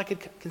that's all I could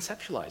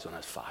conceptualize when I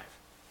was 5.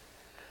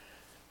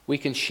 We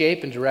can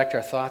shape and direct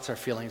our thoughts, our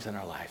feelings, and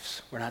our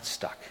lives. We're not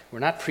stuck. We're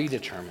not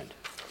predetermined.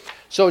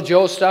 So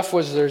Joe's stuff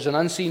was there's an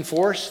unseen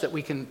force that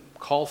we can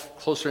call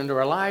closer into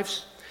our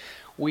lives.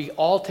 We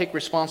all take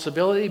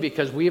responsibility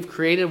because we have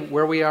created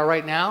where we are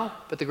right now.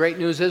 But the great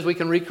news is we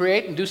can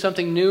recreate and do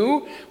something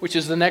new, which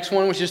is the next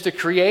one, which is to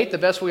create the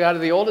best way out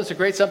of the old. It's to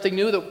create something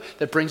new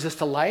that brings us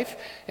to life.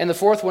 And the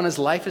fourth one is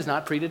life is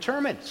not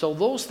predetermined. So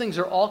those things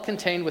are all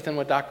contained within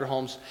what Dr.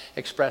 Holmes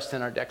expressed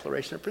in our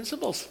Declaration of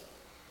Principles.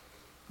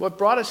 What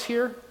brought us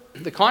here,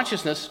 the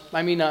consciousness,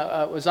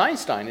 was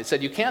Einstein. It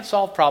said you can't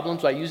solve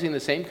problems by using the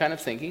same kind of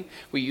thinking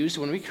we used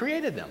when we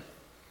created them.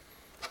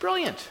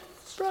 Brilliant.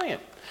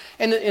 Brilliant.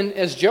 And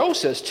as Joe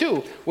says,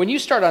 too, when you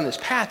start on this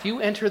path, you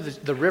enter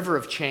the river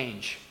of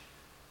change.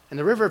 And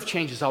the river of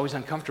change is always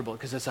uncomfortable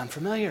because it's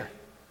unfamiliar.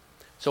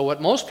 So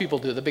what most people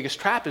do, the biggest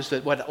trap, is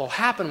that what will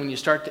happen when you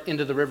start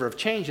into the river of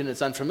change and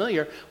it's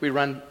unfamiliar, we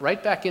run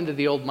right back into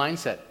the old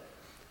mindset,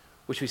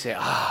 which we say,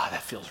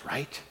 that feels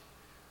right.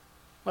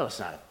 Well,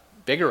 it's not a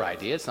bigger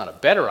idea. It's not a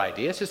better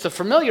idea. It's just a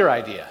familiar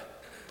idea.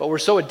 But we're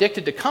so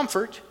addicted to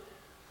comfort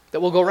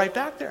that we'll go right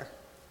back there.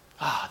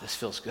 This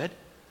feels good.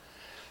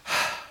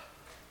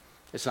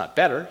 It's not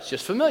better. It's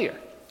just familiar.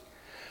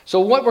 So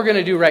what we're going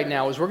to do right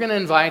now is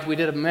we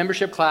did a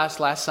membership class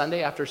last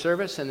Sunday after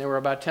service, and there were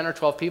about 10 or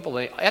 12 people.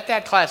 At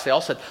that class, they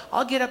all said,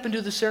 I'll get up and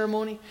do the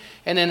ceremony.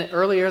 And then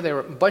earlier,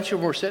 a bunch of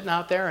them were sitting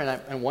out there,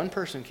 and one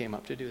person came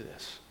up to do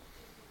this.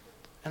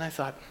 And I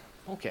thought,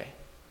 okay.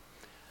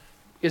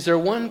 Is there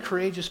one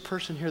courageous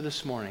person here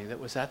this morning that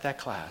was at that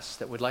class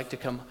that would like to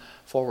come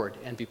forward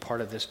and be part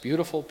of this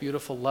beautiful,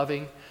 beautiful,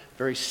 loving,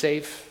 very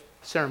safe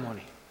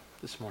ceremony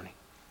this morning?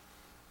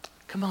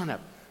 Come on up.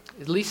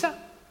 Is Lisa?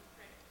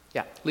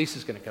 Yeah,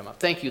 Lisa's going to come up.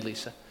 Thank you,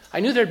 Lisa. I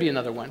knew there'd be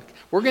another one.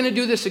 We're going to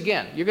do this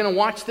again. You're going to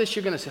watch this.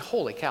 You're going to say,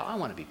 holy cow, I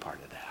want to be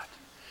part of that.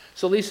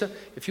 So, Lisa,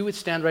 if you would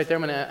stand right there,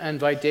 I'm going to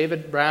invite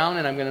David Brown,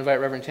 and I'm going to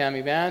invite Reverend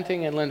Tammy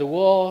Banting, and Linda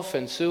Wolf,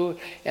 and Sue,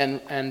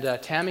 and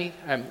Tammy,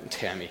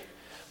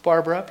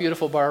 Barbara,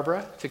 beautiful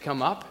Barbara, to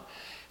come up.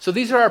 So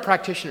these are our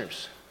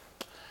practitioners.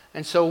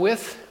 And so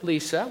with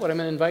Lisa, what I'm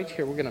going to invite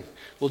here,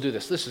 we'll do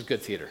this. This is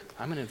good theater.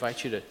 I'm going to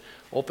invite you to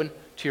open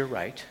to your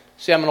right.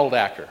 See, I'm an old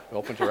actor.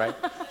 Open to right,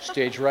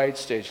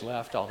 stage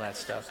left, all that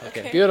stuff.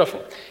 Okay,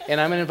 beautiful. And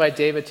I'm going to invite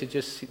David to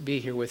just be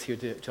here with you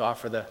to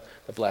offer the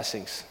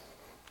blessings.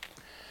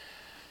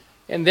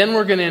 And then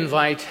we're going to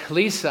invite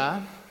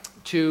Lisa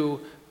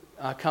to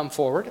come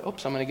forward.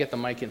 Oops, I'm going to get the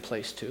mic in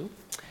place too.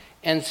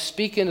 And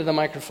speak into the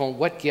microphone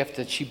what gift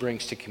that she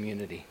brings to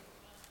community.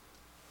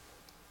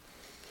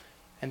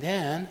 And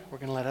then we're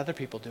going to let other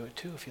people do it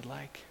too, if you'd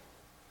like.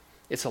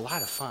 It's a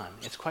lot of fun.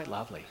 It's quite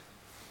lovely.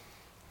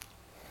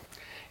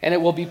 And it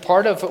will be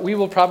we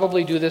will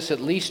probably do this at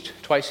least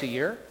twice a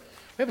year.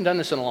 We haven't done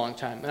this in a long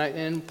time.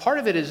 And part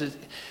of it is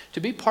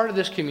to be part of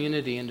this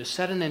community and to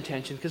set an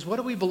intention, because what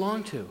do we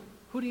belong to?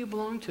 Who do you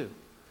belong to?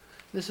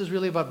 This is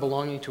really about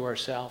belonging to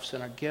ourselves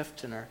and our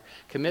gift and our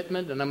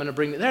commitment. And I'm going to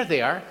bring, there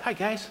they are. Hi,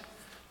 guys.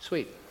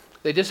 Sweet.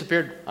 They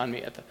disappeared on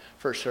me at the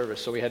first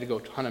service, so we had to go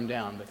hunt them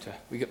down,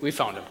 but we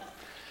found them.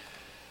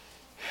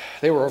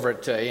 They were over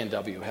at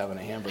A&W having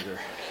a hamburger.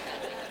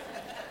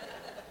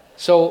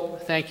 So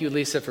thank you,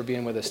 Lisa, for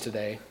being with us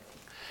today.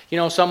 You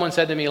know, someone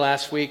said to me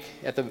last week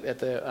at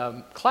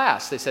the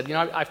class, they said, you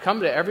know, I've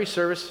come to every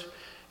service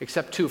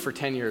except 2 for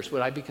 10 years.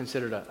 Would I be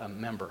considered a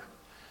member?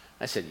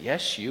 I said,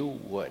 yes, you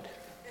would.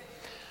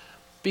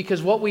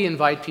 Because what we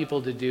invite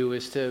people to do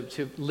is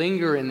to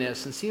linger in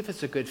this and see if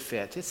it's a good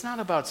fit. It's not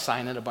about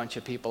signing a bunch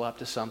of people up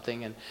to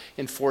something and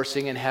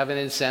enforcing and having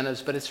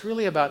incentives, but it's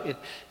really about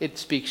it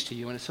speaks to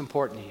you and it's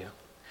important to you.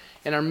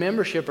 And our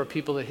membership are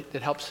people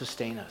that help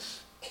sustain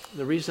us.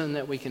 The reason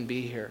that we can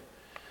be here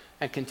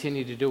and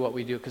continue to do what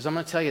we do. Because I'm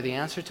going to tell you, the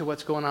answer to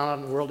what's going on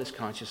in the world is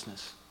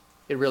consciousness.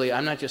 It really,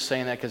 I'm not just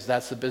saying that because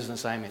that's the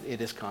business I'm in.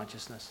 It is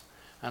consciousness.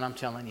 And I'm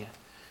telling you.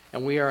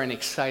 And we are in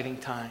exciting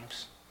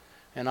times.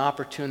 An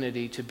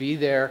opportunity to be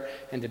there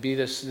and to be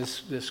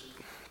this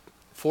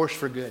force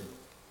for good.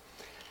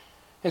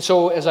 And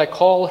so as I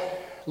call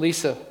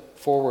Lisa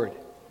forward,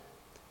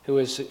 who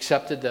has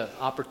accepted the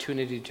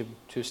opportunity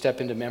to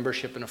step into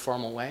membership in a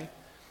formal way,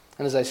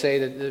 and as I say,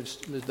 there's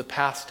the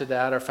paths to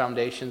that, our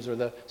foundations, or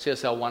the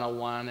CSL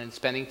 101, and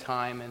spending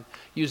time and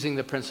using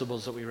the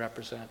principles that we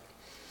represent.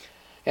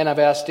 And I've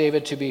asked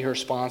David to be her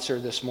sponsor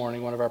this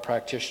morning, one of our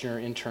practitioner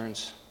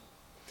interns.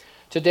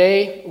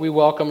 Today, we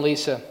welcome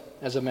Lisa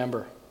as a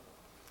member.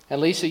 And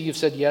Lisa, you've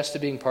said yes to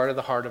being part of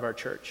the heart of our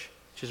church,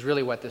 which is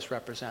really what this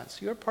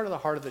represents. You're part of the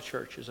heart of the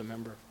church as a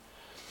member.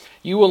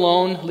 You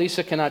alone,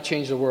 Lisa, cannot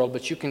change the world,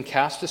 but you can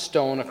cast a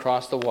stone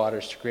across the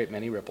waters to create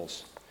many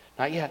ripples.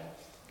 Not yet.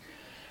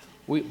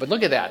 But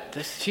look at that.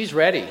 She's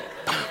ready.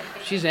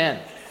 She's in.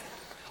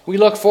 We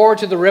look forward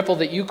to the ripple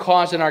that you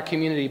cause in our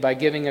community by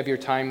giving of your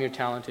time, your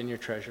talent, and your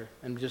treasure,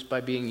 and just by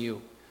being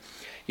you.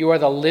 You are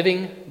the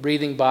living,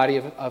 breathing body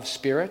of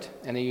Spirit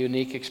and a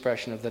unique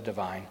expression of the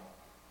divine.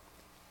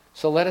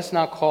 So let us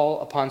now call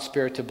upon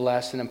Spirit to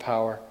bless and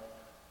empower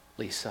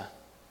Lisa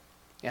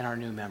and our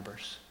new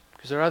members.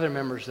 Because there are other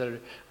members that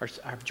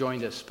have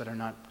joined us but are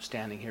not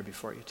standing here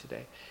before you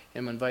today.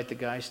 And we invite the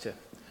guys to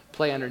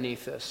play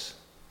underneath this.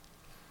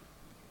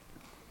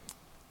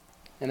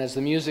 And as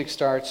the music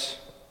starts,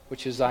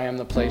 which is I Am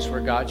the Place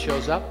Where God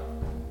Shows Up,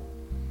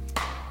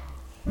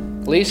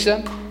 Lisa,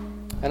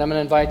 and I'm going to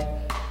invite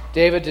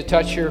David to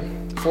touch your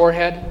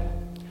forehead.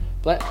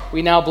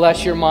 We now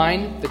bless your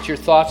mind, that your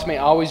thoughts may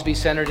always be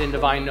centered in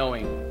divine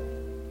knowing.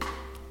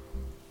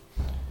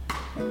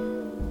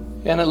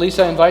 And at least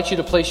I invite you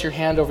to place your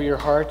hand over your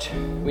heart.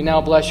 We now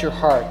bless your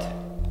heart,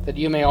 that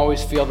you may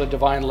always feel the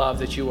divine love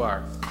that you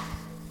are.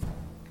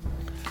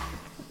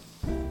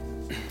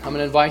 I'm going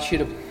to invite you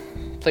to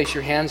place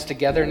your hands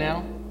together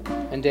now.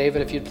 And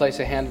David, if you'd place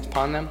a hand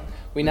upon them.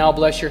 We now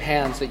bless your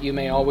hands, that you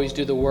may always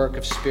do the work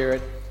of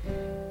Spirit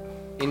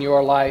in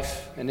your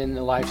life and in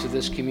the lives of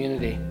this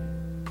community.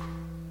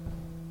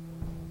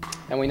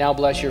 And we now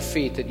bless your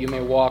feet, that you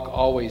may walk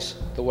always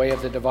the way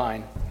of the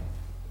divine.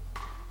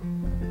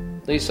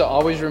 Lisa,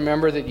 always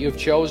remember that you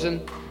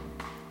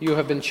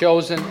have been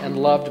chosen and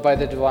loved by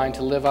the divine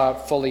to live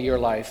out fully your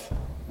life.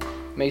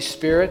 May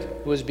Spirit,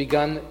 who has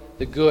begun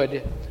the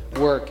good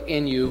work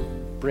in you,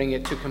 bring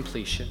it to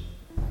completion.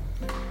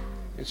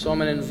 And so I'm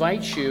going to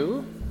invite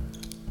you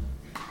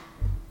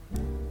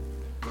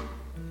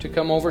to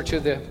come over to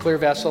the clear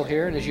vessel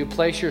here. And as you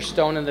place your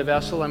stone in the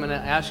vessel, I'm going to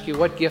ask you,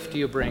 what gift do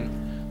you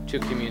bring to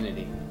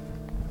community?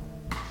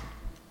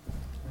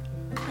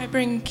 I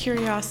bring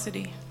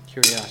curiosity.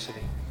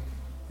 Curiosity.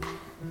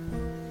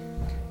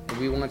 And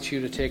we want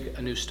you to take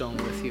a new stone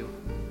with you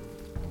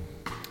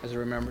as a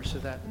remembrance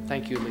of that.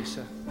 Thank you,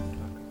 Lisa.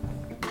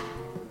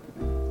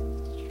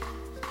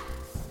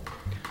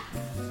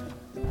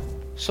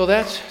 So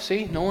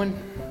see, no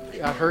one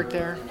got hurt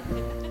there.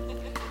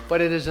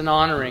 But it is an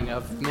honoring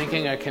of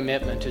making a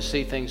commitment to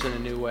see things in a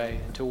new way,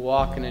 to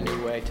walk in a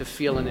new way, to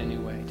feel in a new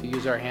way, to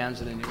use our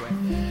hands in a new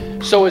way.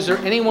 So is there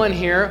anyone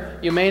here,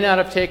 you may not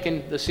have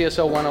taken the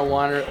CSL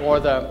 101 or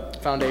the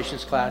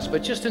Foundations class,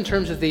 but just in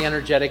terms of the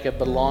energetic of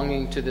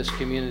belonging to this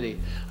community,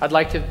 I'd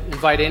like to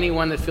invite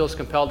anyone that feels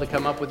compelled to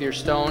come up with your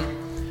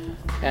stone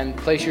and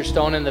place your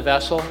stone in the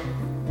vessel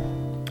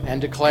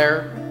and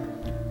declare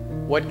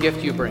what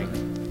gift you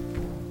bring.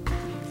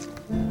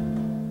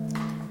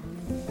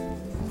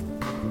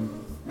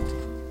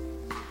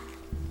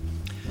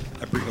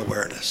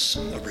 Awareness.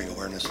 I bring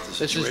awareness to the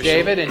situation. This is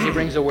David, and he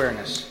brings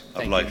awareness.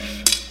 Of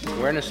life.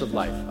 Awareness of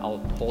life. I'll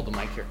hold the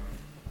mic here.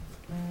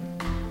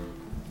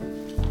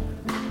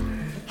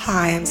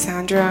 Hi, I'm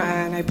Sandra,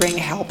 and I bring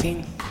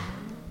helping.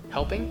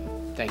 Helping?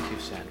 Thank you,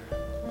 Sandra.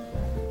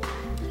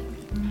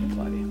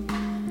 Claudia.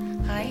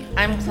 Hi,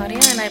 I'm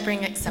Claudia, and I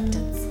bring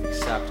acceptance.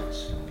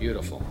 Acceptance.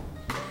 Beautiful.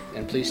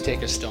 And please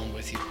take a stone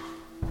with you.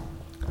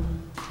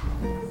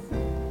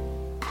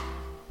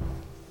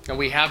 And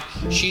we have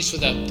sheets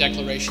with the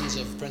declarations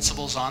of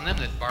principles on them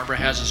that Barbara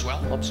has as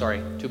well. Oh, sorry,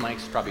 2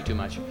 mics, probably too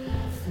much.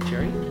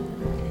 Jerry? There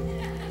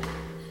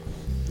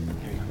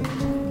you go.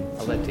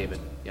 I'll let David.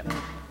 Yeah.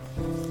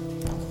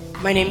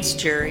 My name's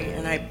Jerry,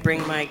 and I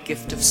bring my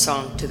gift of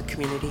song to the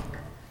community.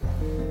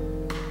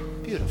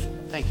 Beautiful.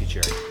 Thank you,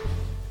 Jerry.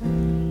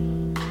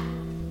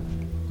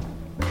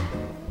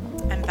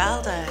 I'm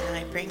Valda, and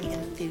I bring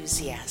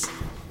enthusiasm.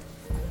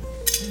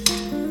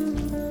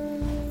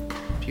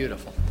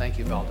 Beautiful. Thank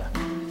you, Valda.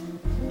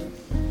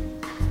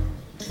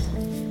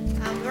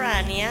 I'm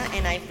Rania,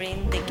 and I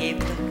bring the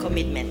gift of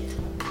commitment.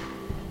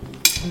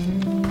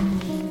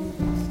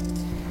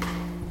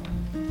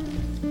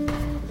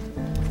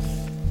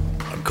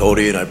 I'm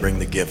Cody, and I bring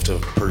the gift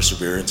of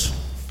perseverance.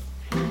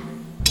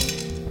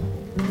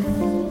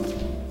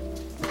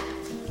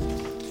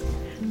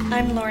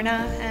 I'm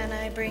Lorna, and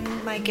I bring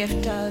my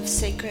gift of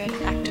sacred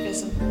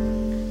activism.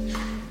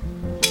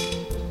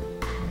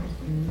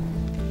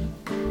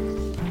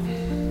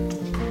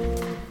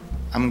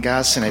 I'm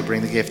Gus, and I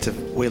bring the gift of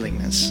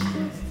willingness.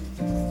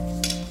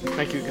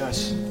 Thank you,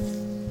 Gus.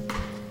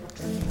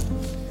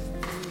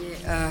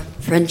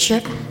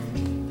 Friendship.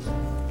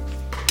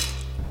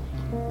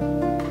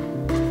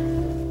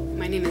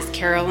 My name is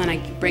Carol, and I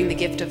bring the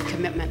gift of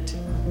commitment.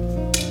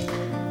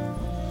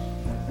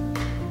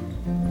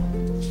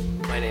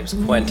 My name's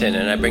Quentin,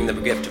 and I bring the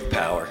gift of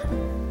power.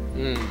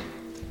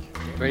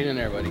 Right in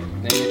there, buddy.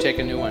 Then you take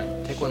a new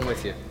one. Take one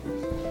with you.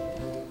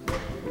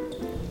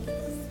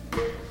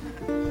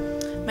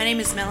 My name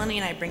is Melanie,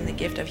 and I bring the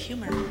gift of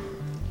humor.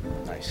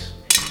 Nice.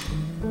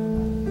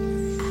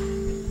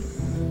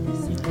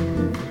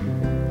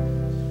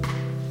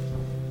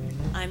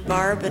 I'm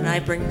Barb, and I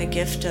bring the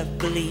gift of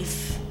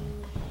belief.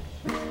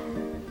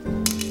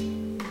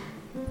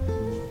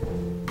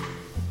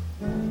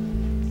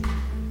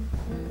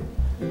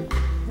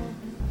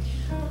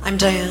 I'm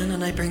Diane,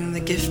 and I bring the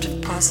gift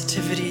of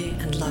positivity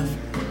and love.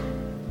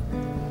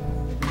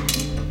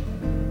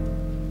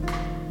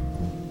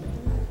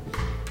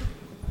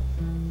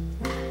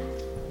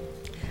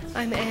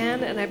 I'm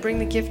Anne, and I bring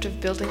the gift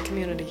of building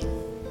community.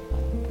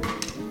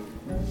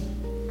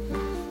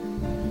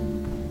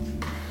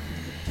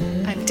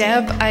 I'm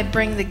Deb, I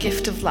bring the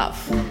gift of love.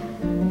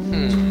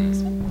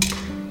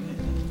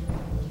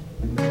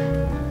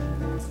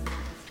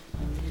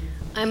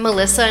 I'm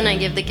Melissa, and I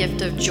give the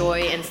gift of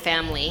joy and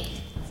family.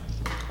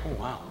 Oh,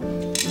 wow.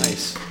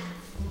 Nice.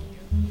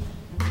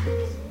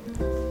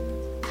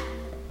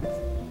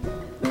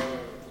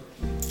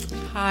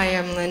 Hi,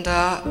 I'm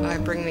Linda. I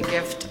bring the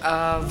gift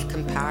of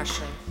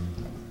compassion.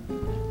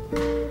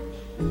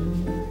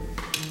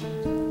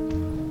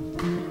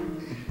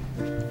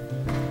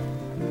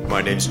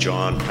 My name's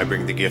John. I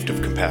bring the gift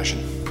of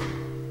compassion.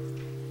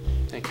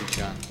 Thank you,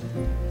 John.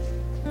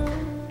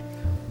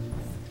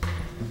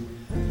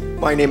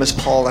 My name is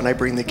Paul, and I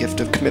bring the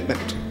gift of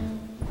commitment.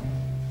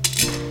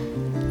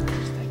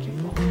 Thank you,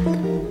 Paul.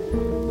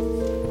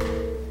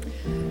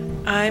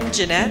 I'm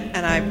Jeanette,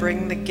 and I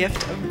bring the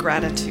gift of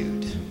gratitude.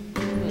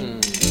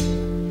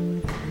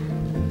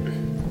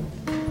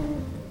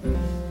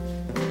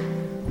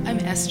 I'm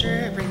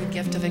Esther, I bring the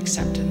gift of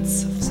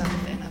acceptance of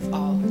self and of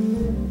all.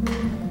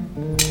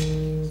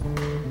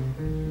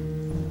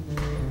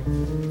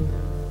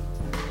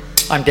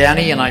 I'm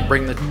Danny, and I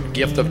bring the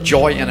gift of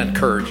joy and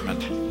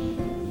encouragement.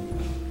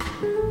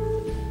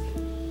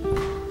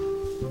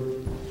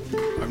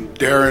 I'm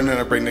Darren, and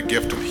I bring the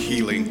gift of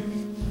healing.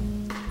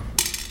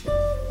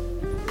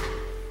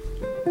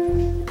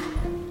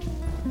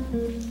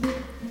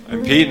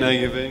 I'm Pete, and I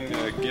give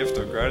a gift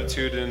of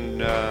gratitude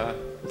and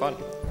fun.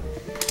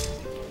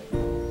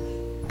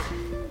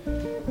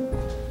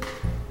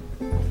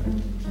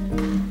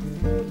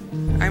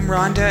 I'm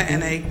Rhonda,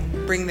 and I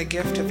bring the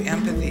gift of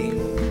empathy.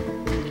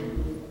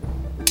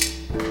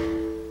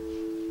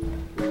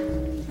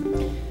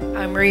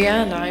 I'm Ria,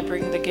 and I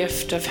bring the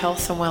gift of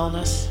health and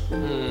wellness.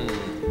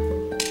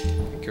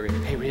 Thank you, Ria.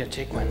 Hey, Ria,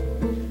 take one.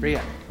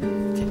 Ria,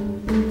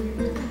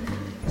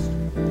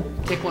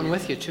 take one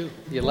with you, too.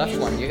 You left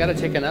one. You got to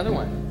take another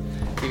one.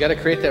 You got to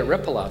create that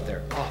ripple out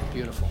there. Oh,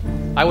 beautiful.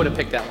 I would have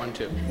picked that one,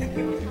 too.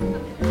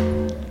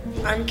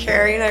 I'm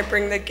Carrie, and I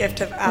bring the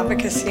gift of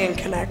advocacy and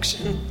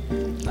connection.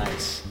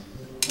 Nice.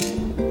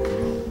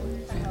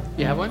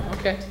 You have one?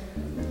 Okay.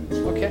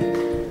 Okay.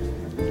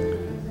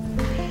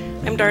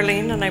 I'm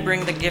Darlene, and I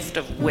bring the gift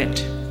of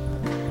wit.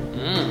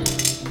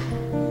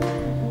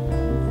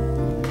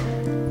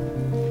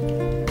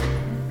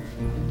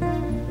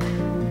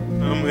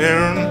 I'm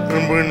Aaron, and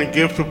I bring the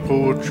gift of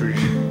poetry.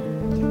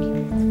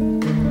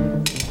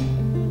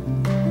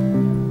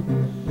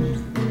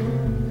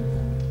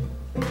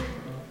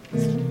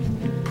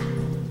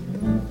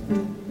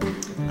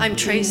 I'm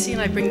Tracy,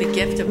 and I bring the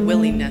gift of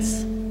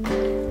willingness.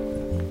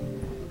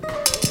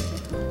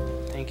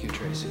 Thank you,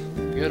 Tracy.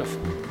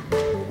 Beautiful.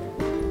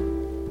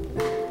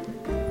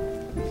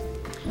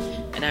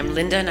 And I'm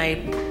Linda, and I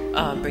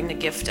bring the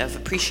gift of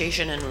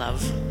appreciation and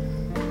love.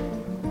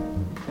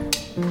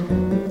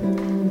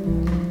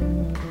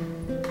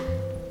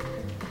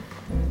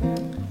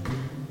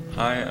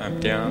 Hi, I'm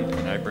Dan,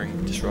 and I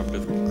bring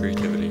disruptive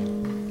creativity.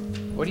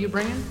 What are you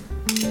bringing?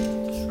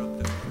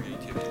 Disruptive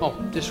creativity. Oh,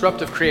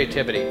 disruptive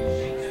creativity.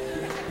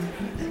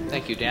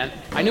 Thank you, Dan.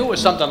 I knew it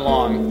was something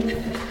long.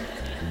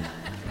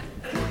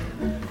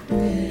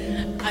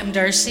 I'm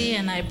Darcy,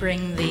 and I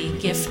bring the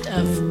gift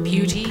of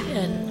beauty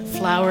and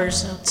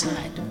flowers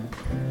outside.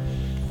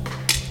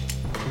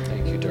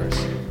 Thank you,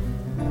 Darcy.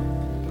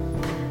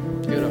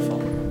 Beautiful.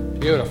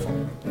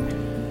 Beautiful.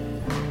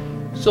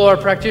 So our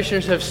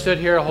practitioners have stood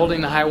here holding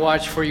the high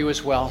watch for you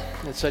as well.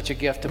 It's such a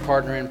gift to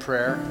partner in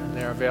prayer.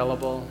 They're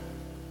available.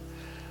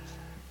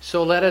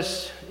 So let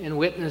us, in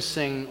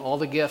witnessing all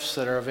the gifts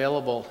that are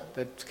available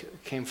that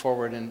came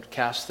forward and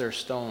cast their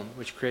stone,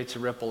 which creates a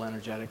ripple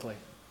energetically.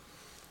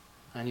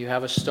 And you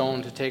have a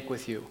stone to take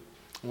with you.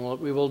 And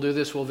we will do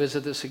this, we'll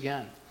visit this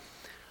again.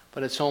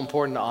 But it's so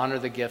important to honor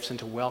the gifts and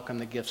to welcome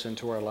the gifts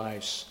into our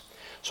lives.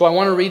 So I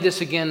want to read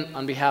this again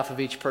on behalf of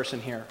each person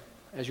here.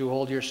 As you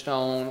hold your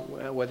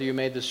stone, whether you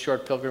made this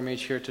short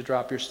pilgrimage here to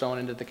drop your stone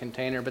into the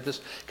container. But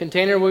this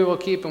container we will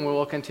keep, and we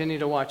will continue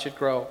to watch it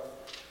grow.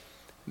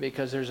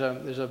 Because there's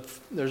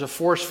a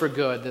force for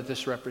good that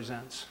this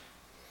represents.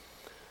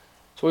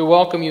 So we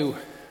welcome you,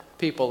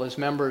 people, as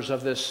members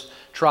of this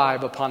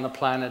tribe upon the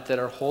planet that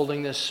are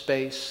holding this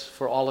space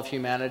for all of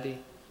humanity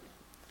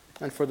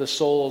and for the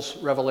soul's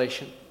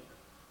revelation.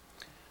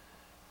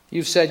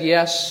 You've said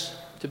yes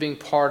to being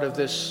part of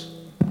this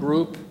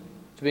group,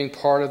 to being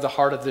part of the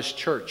heart of this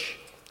church,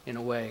 in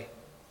a way.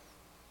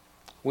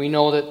 We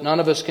know that none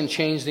of us can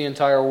change the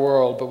entire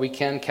world, but we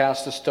can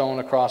cast a stone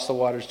across the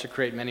waters to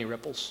create many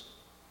ripples.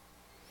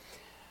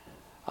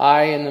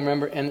 I and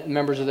the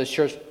members of this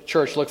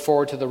church look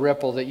forward to the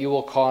ripple that you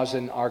will cause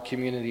in our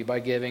community by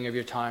giving of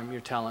your time,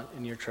 your talent,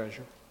 and your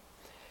treasure.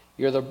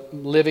 You're the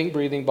living,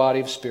 breathing body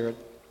of Spirit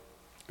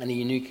and a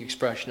unique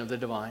expression of the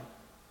divine.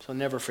 So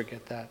never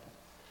forget that.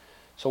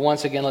 So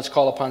once again, let's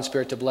call upon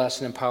Spirit to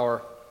bless and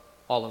empower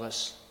all of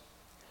us.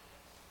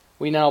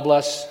 We now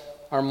bless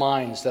our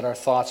minds that our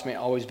thoughts may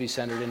always be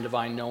centered in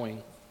divine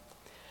knowing.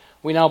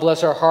 We now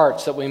bless our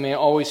hearts that we may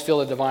always feel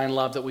the divine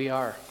love that we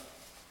are.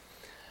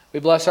 We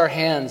bless our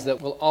hands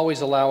that will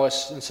always allow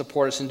us and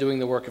support us in doing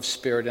the work of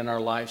Spirit in our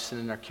lives and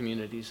in our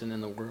communities and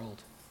in the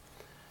world.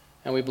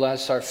 And we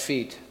bless our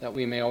feet that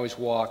we may always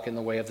walk in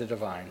the way of the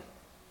divine.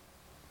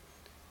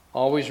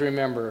 Always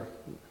remember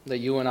that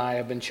you and I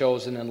have been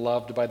chosen and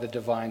loved by the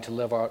divine to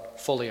live out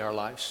fully our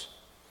lives.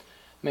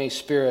 May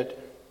Spirit,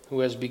 who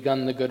has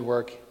begun the good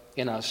work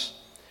in us,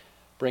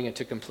 bring it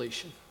to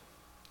completion.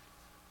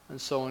 And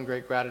so in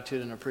great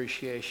gratitude and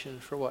appreciation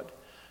for what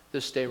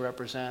this day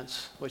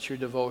represents, what your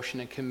devotion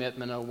and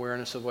commitment and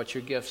awareness of what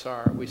your gifts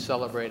are, we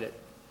celebrate it.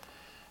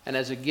 And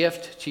as a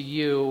gift to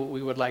you,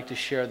 we would like to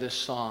share this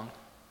song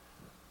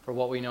for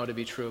what we know to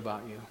be true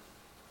about you.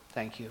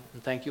 Thank you.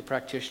 And thank you,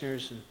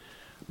 practitioners and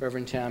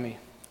Reverend Tammy,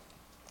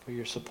 for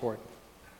your support.